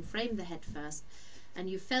saying frame the head first, and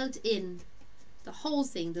you felt in the whole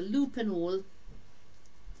thing, the loop and all,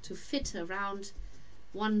 to fit around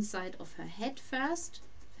one side of her head first.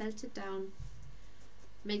 Felt it down.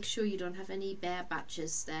 Make sure you don't have any bare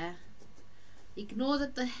batches there. Ignore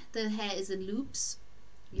that the hair is in loops.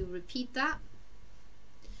 You repeat that.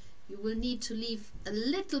 You will need to leave a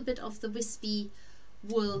little bit of the wispy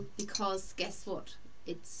wool, because guess what?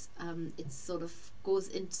 It's sort of goes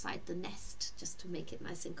inside the nest, just to make it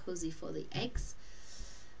nice and cozy for the eggs.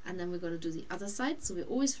 And then we're going to do the other side. So we're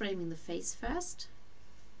always framing the face first.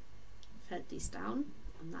 Felt these down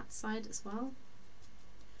on that side as well.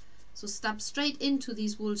 So stab straight into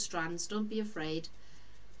these wool strands, don't be afraid.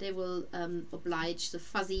 they will oblige the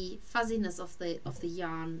fuzziness of the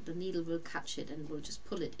yarn. The needle will catch it and will just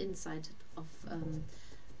pull it inside of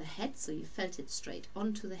the head, so you felt it straight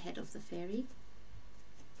onto the head of the fairy.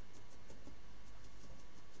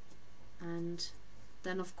 And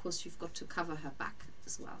then of course you've got to cover her back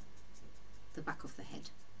as well, the back of the head.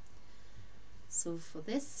 So for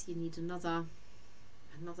this you need another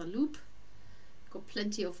loop. Got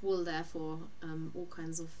plenty of wool there for all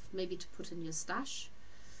kinds of, maybe to put in your stash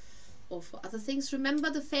or for other things. Remember,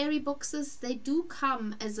 the fairy boxes, they do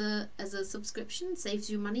come as a subscription, saves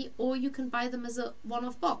you money, or you can buy them as a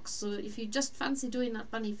one-off box. So if you just fancy doing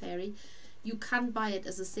that bunny fairy, you can buy it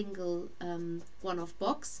as a single one-off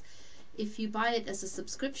box. If you buy it as a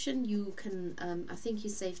subscription, you can I think you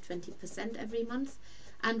save 20% every month.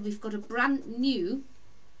 And we've got a brand new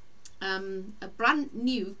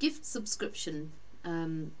gift subscription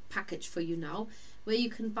package for you now, where you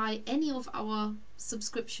can buy any of our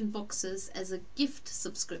subscription boxes as a gift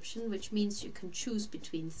subscription, which means you can choose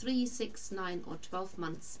between 3, 6, 9 or 12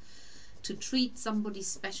 months to treat somebody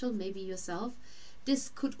special, maybe yourself.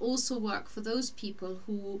 This could also work for those people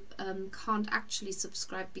who can't actually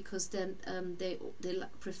subscribe because then they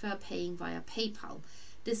prefer paying via PayPal.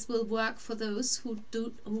 This will work for those who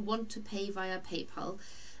want to pay via PayPal.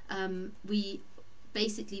 We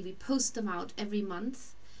post them out every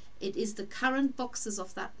month. It is the current boxes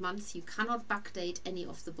of that month. You cannot backdate any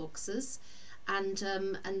of the boxes, and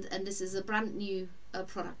this is a brand new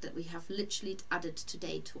product that we have literally added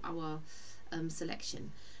today to our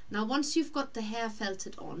selection. Now, once you've got the hair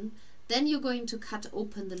felted on, then you're going to cut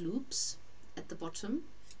open the loops at the bottom.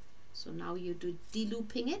 So now you do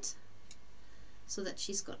de-looping it so that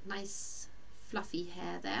she's got nice fluffy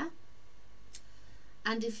hair there.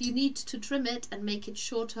 And if you need to trim it and make it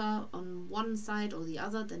shorter on one side or the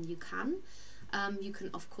other, then you can. You can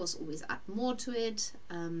of course always add more to it.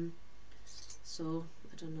 So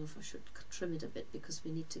I don't know if I should trim it a bit because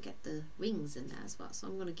we need to get the wings in there as well. So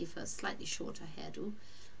I'm going to give her a slightly shorter hairdo.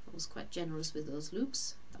 I was quite generous with those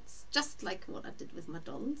loops. That's just like what I did with my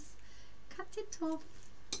dolls. Cut it off.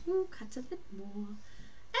 Ooh, cut a bit more.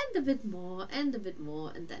 And a bit more. And a bit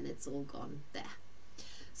more. And then it's all gone there.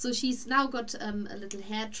 So she's now got a little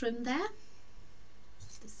hair trim there.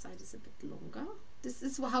 This side is a bit longer. This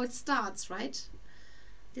is how it starts, right?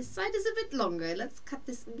 This side is a bit longer. Let's cut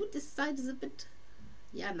this. Ooh, this side is a bit...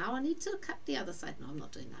 Yeah, now I need to cut the other side. No, I'm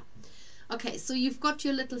not doing that. Okay, so you've got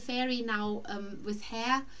your little fairy now with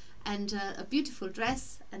hair and a beautiful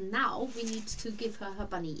dress. And now we need to give her her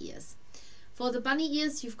bunny ears. For the bunny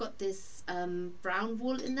ears, you've got this brown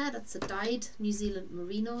wool in there. That's a dyed New Zealand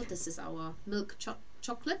merino. This is our milk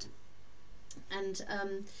chocolate. And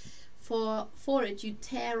for it, you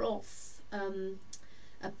tear off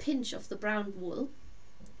a pinch of the brown wool.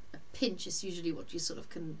 A pinch is usually what you sort of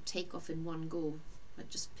can take off in one go, like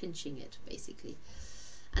just pinching it basically.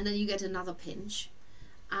 And then you get another pinch,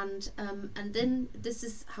 and then this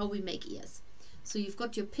is how we make ears. So you've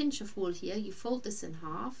got your pinch of wool here. You fold this in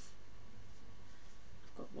half.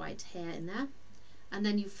 I've got white hair in there, and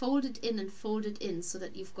then you fold it in and fold it in so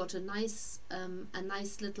that you've got a nice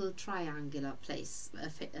little triangular piece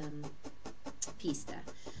there.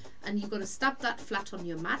 And you've got to stab that flat on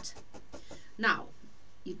your mat. Now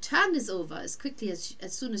you turn this over as quickly as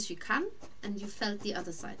soon as you can, and you felt the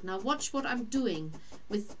other side. Now watch what I'm doing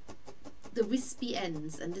with the wispy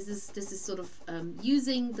ends, and this is sort of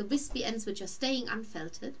using the wispy ends which are staying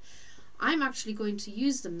unfelted. I'm actually going to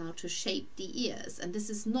use them now to shape the ears, and this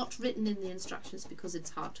is not written in the instructions because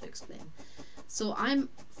it's hard to explain. So I'm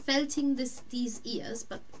felting these ears,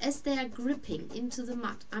 but as they are gripping into the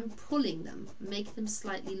mat, I'm pulling them, make them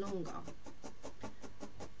slightly longer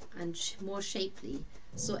and more shapely.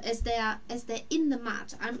 So as they're in the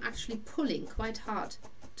mat, I'm actually pulling quite hard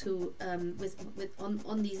to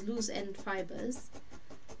on these loose end fibers,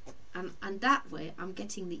 and that way I'm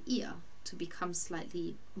getting the ear to become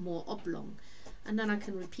slightly more oblong, and then I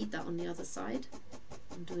can repeat that on the other side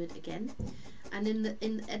and do it again. And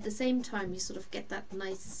at the same time, you sort of get that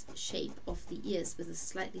nice shape of the ears with a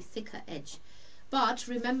slightly thicker edge. But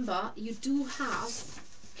remember, you do have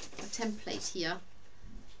a template here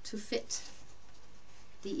to fit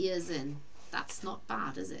the ears in. That's not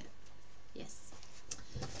bad, is it? Yes.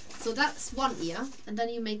 So that's one ear, and then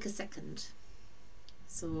you make a second.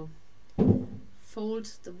 So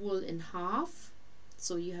fold the wool in half,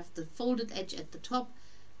 so you have the folded edge at the top,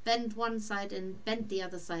 bend one side in, bend the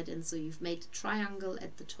other side in, so you've made a triangle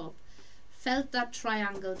at the top. Felt that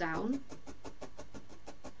triangle down,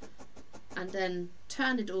 and then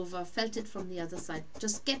turn it over, felt it from the other side.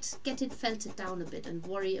 Just get it felted down a bit and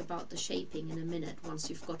worry about the shaping in a minute once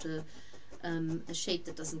you've got a a shape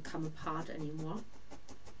that doesn't come apart anymore.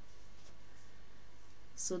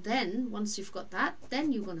 So then once you've got that,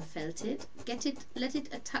 then you're going to felt it, let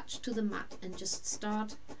it attach to the mat, and just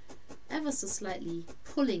start ever so slightly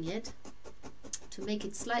pulling it to make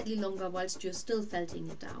it slightly longer whilst you're still felting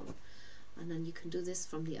it down. And then you can do this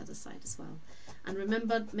from the other side as well. And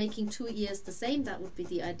remember, making 2 ears the same, that would be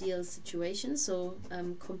the ideal situation. So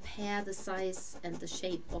compare the size and the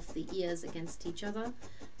shape of the ears against each other,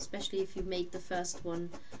 especially if you made the first one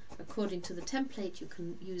according to the template. You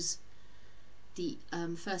can use the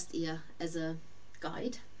first ear as a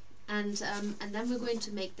guide. And then we're going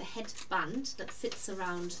to make the headband that fits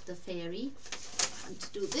around the fairy. And to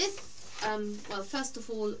do this, well, first of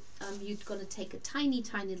all, you're going to take a tiny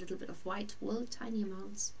little bit of white wool, tiny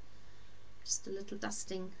amounts, just a little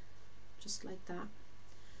dusting, just like that,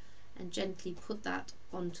 and gently put that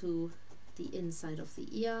onto the inside of the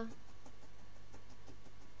ear.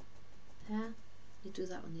 There, you do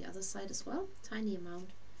that on the other side as well, tiny amount.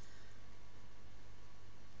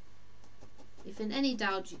 If in any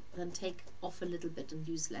doubt, you can take off a little bit and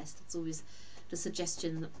use less. That's always the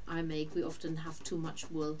suggestion I make. We often have too much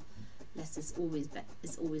wool. Less is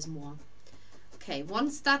always more. Okay,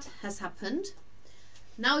 once that has happened,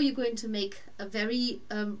 now you're going to make a very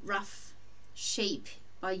rough shape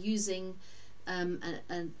by using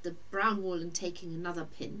the brown wool and taking another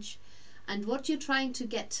pinch. And what you're trying to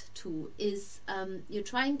get to is you're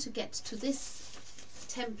trying to get to this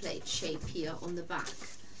template shape here on the back.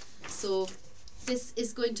 So this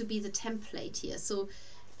is going to be the template here. So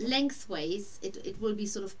lengthways it will be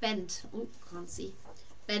sort of bent. Oh, can't see.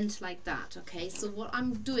 Bent like that. Okay, so what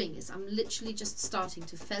I'm doing is I'm literally just starting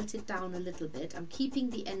to felt it down a little bit. I'm keeping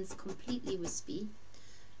the ends completely wispy.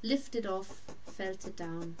 Lift it off, felt it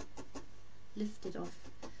down, lift it off,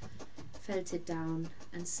 felt it down,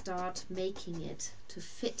 and start making it to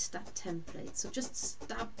fit that template. So just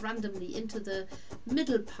stab randomly into the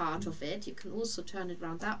middle part of it. You can also turn it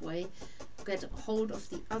around that way, get hold of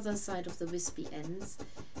the other side of the wispy ends.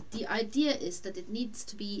 The idea is that it needs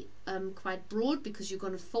to be quite broad, because you're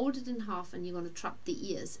going to fold it in half and you're going to trap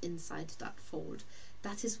the ears inside that fold.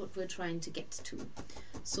 That is what we're trying to get to.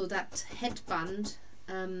 So that headband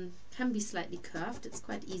can be slightly curved. It's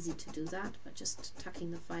quite easy to do that by just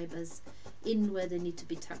tucking the fibers in where they need to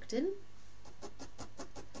be tucked in.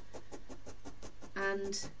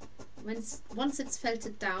 And once it's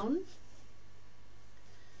felted down,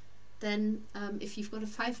 then if you've got a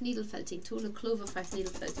 5 needle felting tool, a clover 5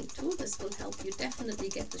 needle felting tool, this will help you definitely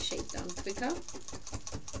get the shape down quicker.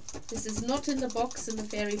 This is not in the box, in the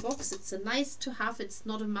fairy box. It's a nice to have, it's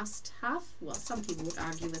not a must have. Well, some people would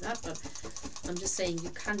argue with that, but I'm just saying you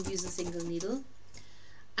can use a single needle.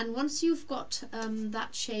 And once you've got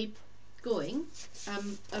that shape going,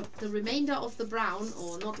 the remainder of the brown,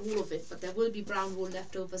 or not all of it, but there will be brown wool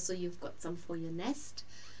left over, so you've got some for your nest.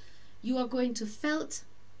 You are going to felt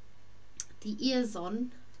the ears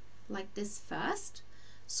on like this first.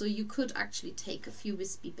 So you could actually take a few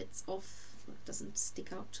wispy bits off, so it doesn't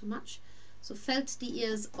stick out too much. So felt the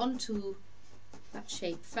ears onto that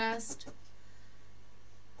shape first,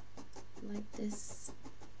 like this.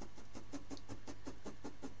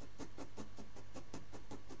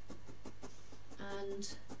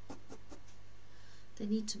 And they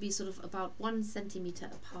need to be sort of about 1 centimeter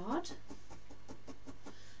apart.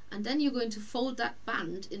 And then you're going to fold that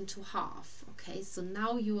band into half. Okay, so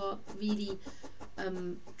now you are really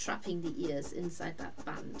trapping the ears inside that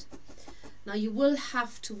band. Now you will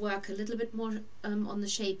have to work a little bit more on the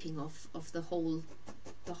shaping of the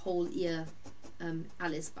whole ear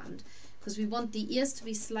Alice band, because we want the ears to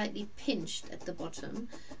be slightly pinched at the bottom.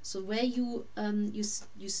 So where you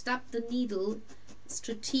stab the needle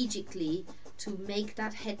strategically to make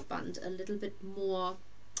that headband a little bit more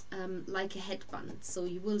like a headband. So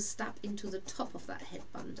you will stab into the top of that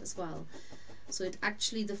headband as well. So it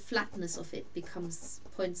actually, the flatness of it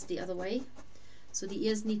points the other way. So the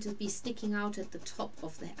ears need to be sticking out at the top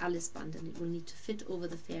of the Alice band, and it will need to fit over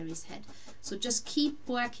the fairy's head. So just keep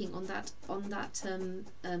working on that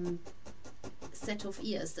set of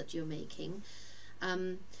ears that you're making.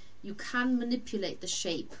 You can manipulate the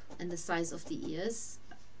shape and the size of the ears,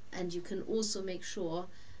 and you can also make sure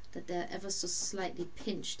that they're ever so slightly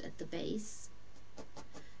pinched at the base.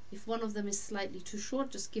 If one of them is slightly too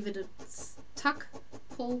short, just give it a tuck,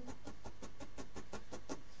 pull,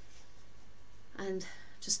 and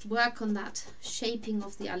just work on that shaping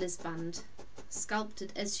of the Alice band. Sculpt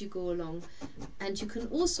it as you go along, and you can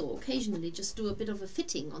also occasionally just do a bit of a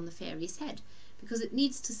fitting on the fairy's head, because it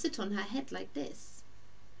needs to sit on her head like this.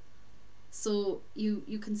 So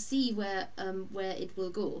you can see where it will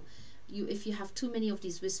go. if you have too many of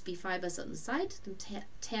these wispy fibers on the side, then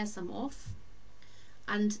tear some off.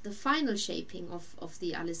 And the final shaping of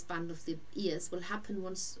the Alice band of the ears will happen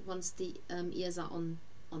once the ears are on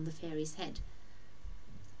the fairy's head.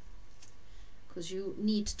 Because you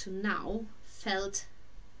need to now felt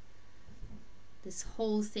this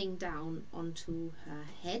whole thing down onto her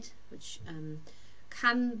head, which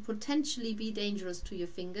can potentially be dangerous to your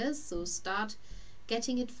fingers. So start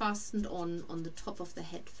getting it fastened on the top of the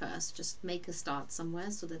head first. Just make a start somewhere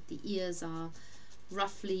so that the ears are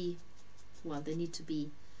roughly, well, they need to be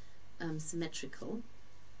symmetrical.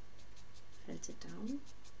 Felt it down.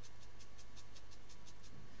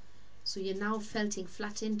 So you're now felting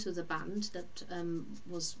flat into the band that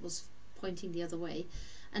was pointing the other way.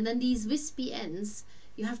 And then these wispy ends,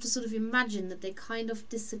 you have to sort of imagine that they kind of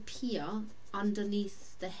disappear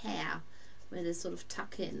underneath the hair where they sort of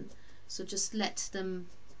tuck in. So just let them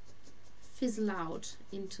fizzle out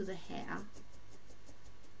into the hair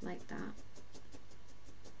like that.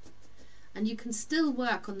 And you can still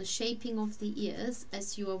work on the shaping of the ears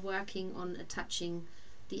as you are working on attaching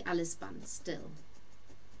the Alice band still.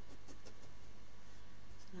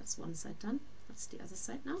 So that's one side done. That's the other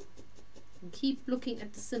side now. And keep looking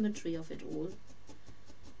at the symmetry of it all.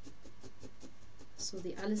 So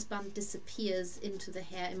the Alice band disappears into the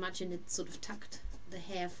hair. Imagine it's sort of tucked, the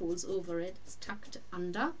hair falls over it, it's tucked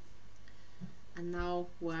under. And now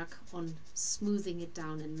work on smoothing it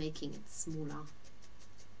down and making it smaller,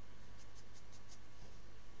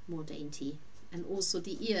 more dainty. And also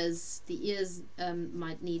the ears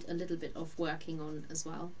might need a little bit of working on as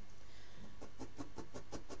well.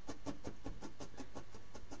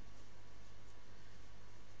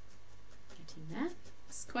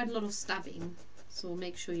 It's quite a lot of stabbing, so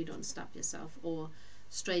make sure you don't stab yourself or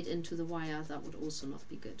straight into the wire. That would also not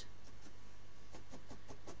be good.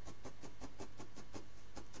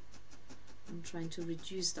 I'm trying to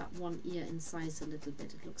reduce that one ear in size a little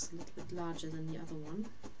bit. It looks a little bit larger than the other one,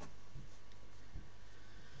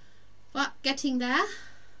 but getting there.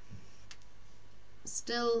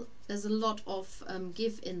 Still, there's a lot of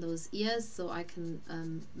give in those ears, so I can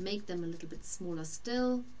make them a little bit smaller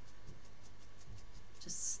still.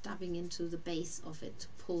 Just stabbing into the base of it to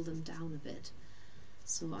pull them down a bit.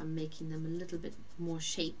 So I'm making them a little bit more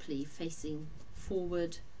shapely, facing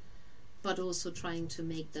forward, but also trying to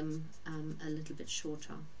make them a little bit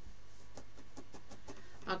shorter.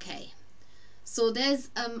 Okay, so there's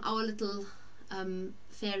our little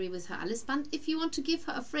fairy with her Alice band. If you want to give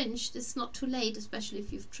her a fringe, it's not too late, especially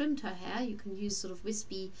if you've trimmed her hair. You can use sort of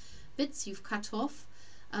wispy bits you've cut off.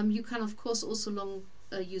 You can of course also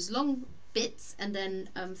use long bits and then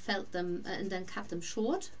felt them and then cut them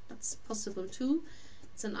short. That's possible too.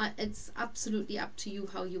 It's absolutely up to you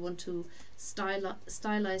how you want to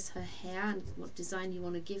stylize her hair and what design you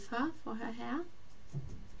want to give her for her hair.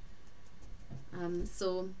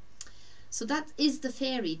 So that is the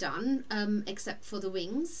fairy done, except for the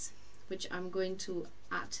wings, which I'm going to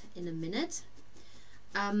add in a minute.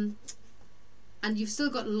 And you've still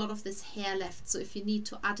got a lot of this hair left, so if you need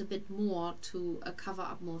to add a bit more to cover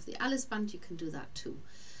up more of the Alice band, you can do that too.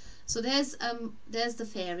 So there's the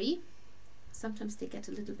fairy. Sometimes they get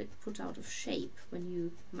a little bit put out of shape when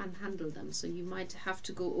you manhandle them, so you might have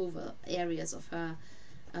to go over areas of her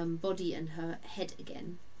body and her head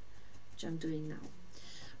again, which I'm doing now.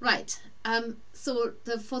 Right, so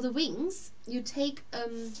for the wings, you take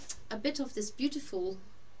a bit of this beautiful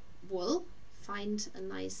wool, find a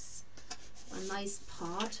nice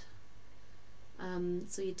part.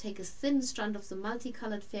 So you take a thin strand of the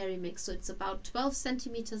multicolored fairy mix, so it's about 12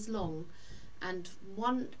 centimeters long and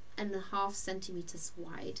 1.5 centimeters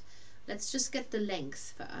wide. Let's just get the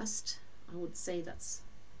length first. I would say that's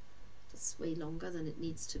way longer than it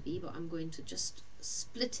needs to be, but I'm going to just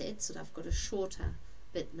split it so that I've got a shorter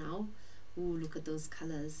bit now. Ooh, look at those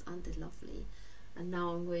colors, aren't they lovely? And now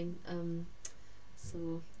I'm going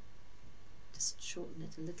so just shorten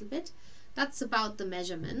it a little bit. That's about the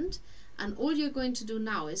measurement, and all you're going to do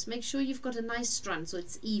now is make sure you've got a nice strand so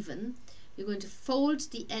it's even. You're going to fold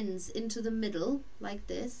the ends into the middle like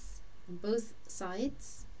this on both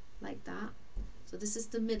sides like that. So this is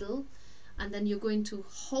the middle, and then you're going to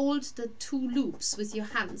hold the two loops with your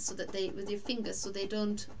hands so that with your fingers, so they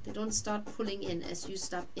don't start pulling in as you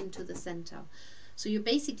stab into the center. So you're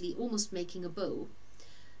basically almost making a bow.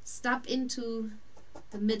 Stab into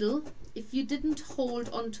the middle. If you didn't hold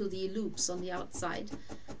onto the loops on the outside,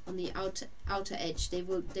 on the outer edge, they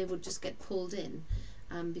would just get pulled in,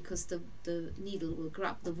 because the needle will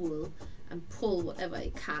grab the wool and pull whatever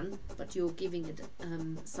it can, but you're giving it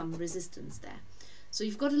some resistance there. So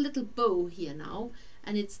you've got a little bow here now,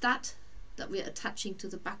 and it's that that we're attaching to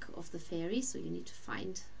the back of the fairy, so you need to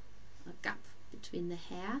find a gap between the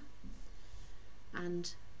hair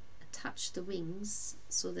and attach the wings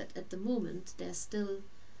so that at the moment they're still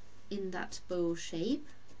in that bow shape,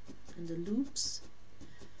 and the loops,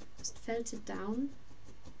 just felt it down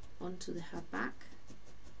onto her back,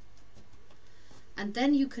 and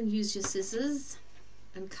then you can use your scissors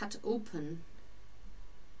and cut open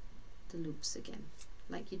the loops again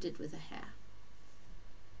like you did with the hair,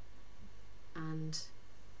 and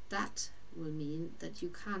that will mean that you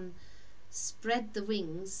can spread the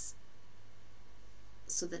wings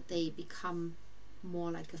so that they become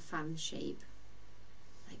more like a fan shape,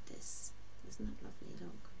 like this. Isn't that lovely?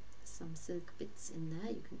 Look, there's some silk bits in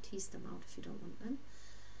there. You can tease them out if you don't want them,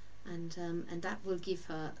 and that will give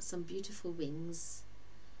her some beautiful wings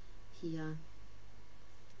here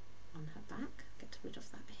on her back. Get rid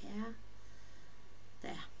of that hair.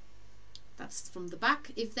 There. That's from the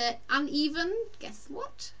back. If they're uneven, guess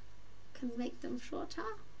what? Can make them shorter.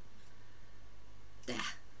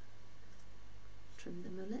 There. Trim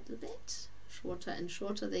them a little bit. Shorter and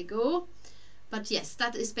shorter they go. But yes,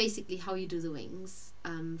 that is basically how you do the wings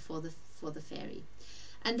for the fairy.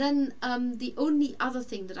 And then the only other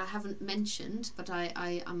thing that I haven't mentioned, but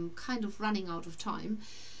I am kind of running out of time,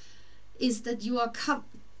 is that you are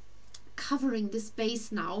covering this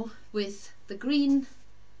base now with the green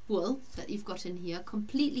wool that you've got in here,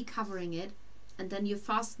 completely covering it, and then you're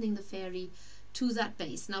fastening the fairy to that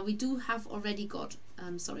base. Now we do have already got,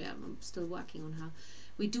 sorry, I'm still working on her.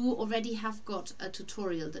 We do already have got a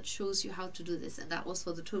tutorial that shows you how to do this, and that was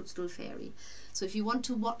for the toadstool fairy. So if you want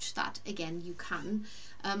to watch that again, you can.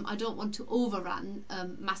 I don't want to overrun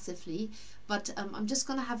massively, but I'm just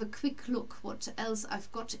going to have a quick look what else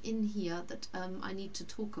I've got in here that I need to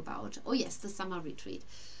talk about. Oh yes, the summer retreat.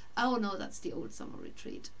 Oh no, that's the old summer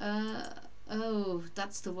retreat. Oh,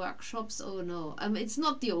 that's the workshops. Oh no, it's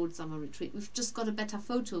not the old summer retreat. We've just got a better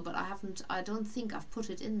photo, but I don't think I've put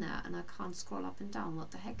it in there, and I can't scroll up and down.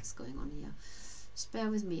 What the heck is going on here? Just bear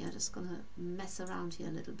with me. I'm just gonna mess around here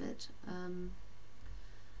a little bit.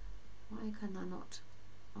 Why can I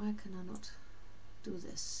not do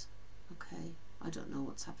this? Okay, I don't know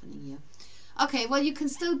what's happening here. Okay, well, you can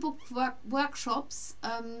still book workshops.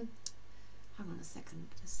 Hang on a second,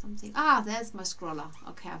 there's something. Ah, there's my scroller.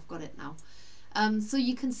 Okay, I've got it now. So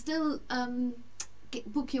you can still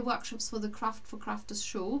book your workshops for the Craft for Crafters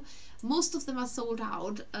show. Most of them are sold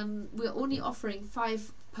out. We're only offering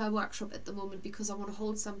 5 per workshop at the moment because I want to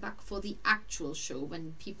hold some back for the actual show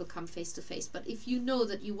when people come face to face. But if you know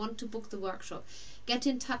that you want to book the workshop, get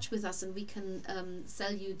in touch with us and we can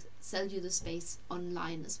sell you the space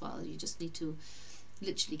online as well. You just need to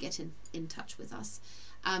literally get in touch with us.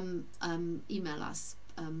 Email us,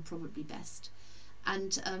 probably best.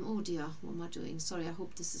 And oh dear, what am I doing? Sorry, I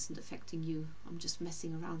hope this isn't affecting you. I'm just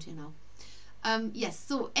messing around here now. Yes,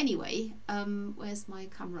 so anyway, where's my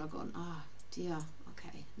camera gone? Ah, dear.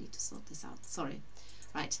 Okay, I need to sort this out. Sorry.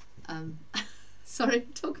 Right. Sorry,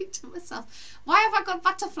 I'm talking to myself. Why have I got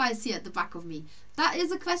butterflies here at the back of me? That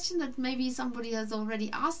is a question that maybe somebody has already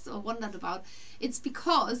asked or wondered about. It's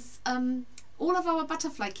because all of our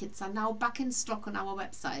butterfly kits are now back in stock on our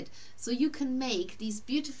website. So you can make these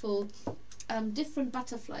beautiful different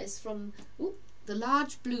butterflies from the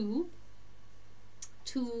large blue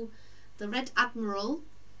to the red admiral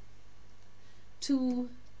to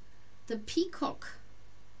the peacock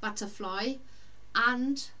butterfly,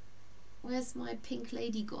 and where's my pink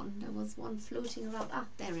lady gone? There was one floating around. Ah,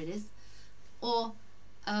 there it is. Or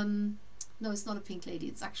no, it's not a pink lady,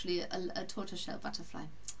 it's actually a tortoiseshell butterfly.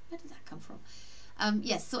 Where did that come from?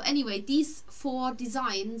 Yes, so anyway, these 4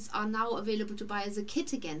 designs are now available to buy as a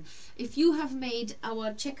kit again. If you have made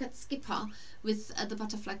our checkered skipper with the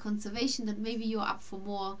butterfly conservation, then maybe you're up for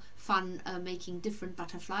more fun making different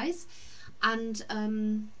butterflies. And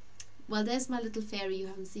well, there's my little fairy. You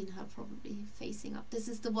haven't seen her probably facing up. This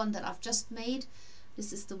is the one that I've just made.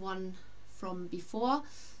 This is the one from before.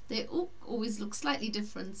 They always look slightly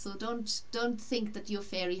different, so don't think that your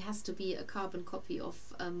fairy has to be a carbon copy of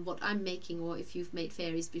what I'm making, or if you've made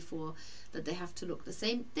fairies before that they have to look the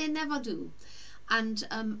same. They never do. And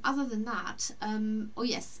other than that, oh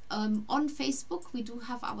yes, on Facebook we do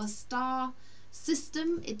have our star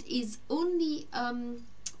system. It is only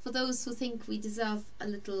for those who think we deserve a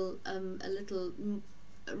little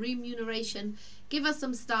remuneration. Give us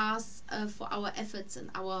some stars for our efforts and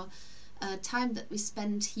our time that we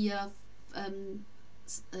spend here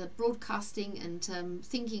broadcasting and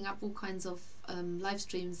thinking up all kinds of live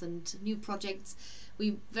streams and new projects.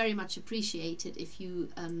 We very much appreciate it if you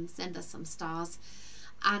send us some stars.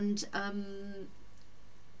 And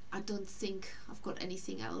I don't think I've got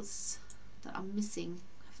anything else that I'm missing?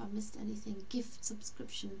 Have I missed anything? Gift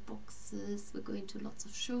subscription boxes. We're going to lots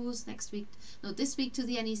of shows next week. No, this week to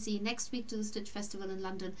the NEC, next week to the Stitch Festival in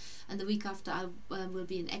London, and the week after I will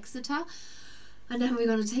be in Exeter. And then we're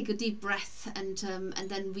going to take a deep breath, and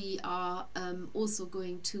then we are also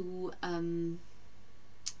going to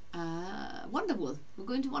Wonderwall. We're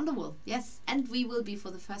going to Wonderwall, yes, and we will be,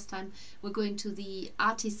 for the first time, we're going to the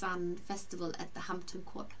Artisan Festival at the Hampton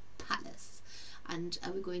Court Palace, and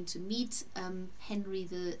we're going to meet Henry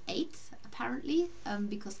VIII, apparently,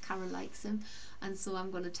 because Carol likes him, and so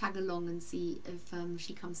I'm going to tag along and see if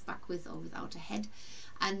she comes back with or without a head.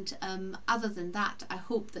 And other than that, I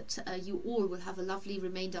hope that you all will have a lovely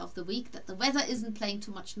remainder of the week, that the weather isn't playing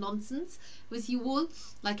too much nonsense with you all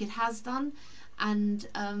like it has done. And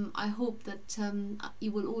I hope that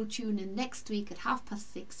you will all tune in next week at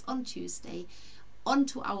 6:30 on Tuesday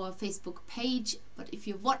onto our Facebook page. But if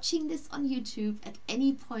you're watching this on YouTube at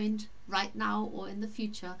any point right now or in the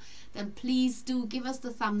future, then please do give us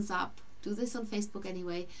the thumbs up. Do this on Facebook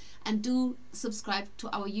anyway, and do subscribe to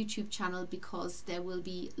our YouTube channel, because there will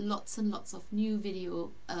be lots and lots of new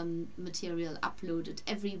video material uploaded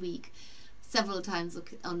every week, several times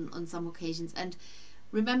on some occasions. And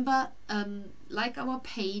remember, like our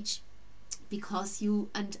page, because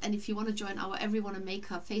and if you want to join our Everyone a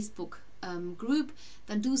Maker Facebook group,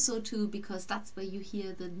 then do so too, because that's where you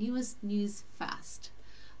hear the newest news first.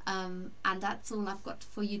 And that's all I've got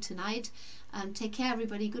for you tonight. Take care,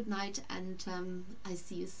 everybody. Good night, and I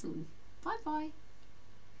see you soon. Bye bye.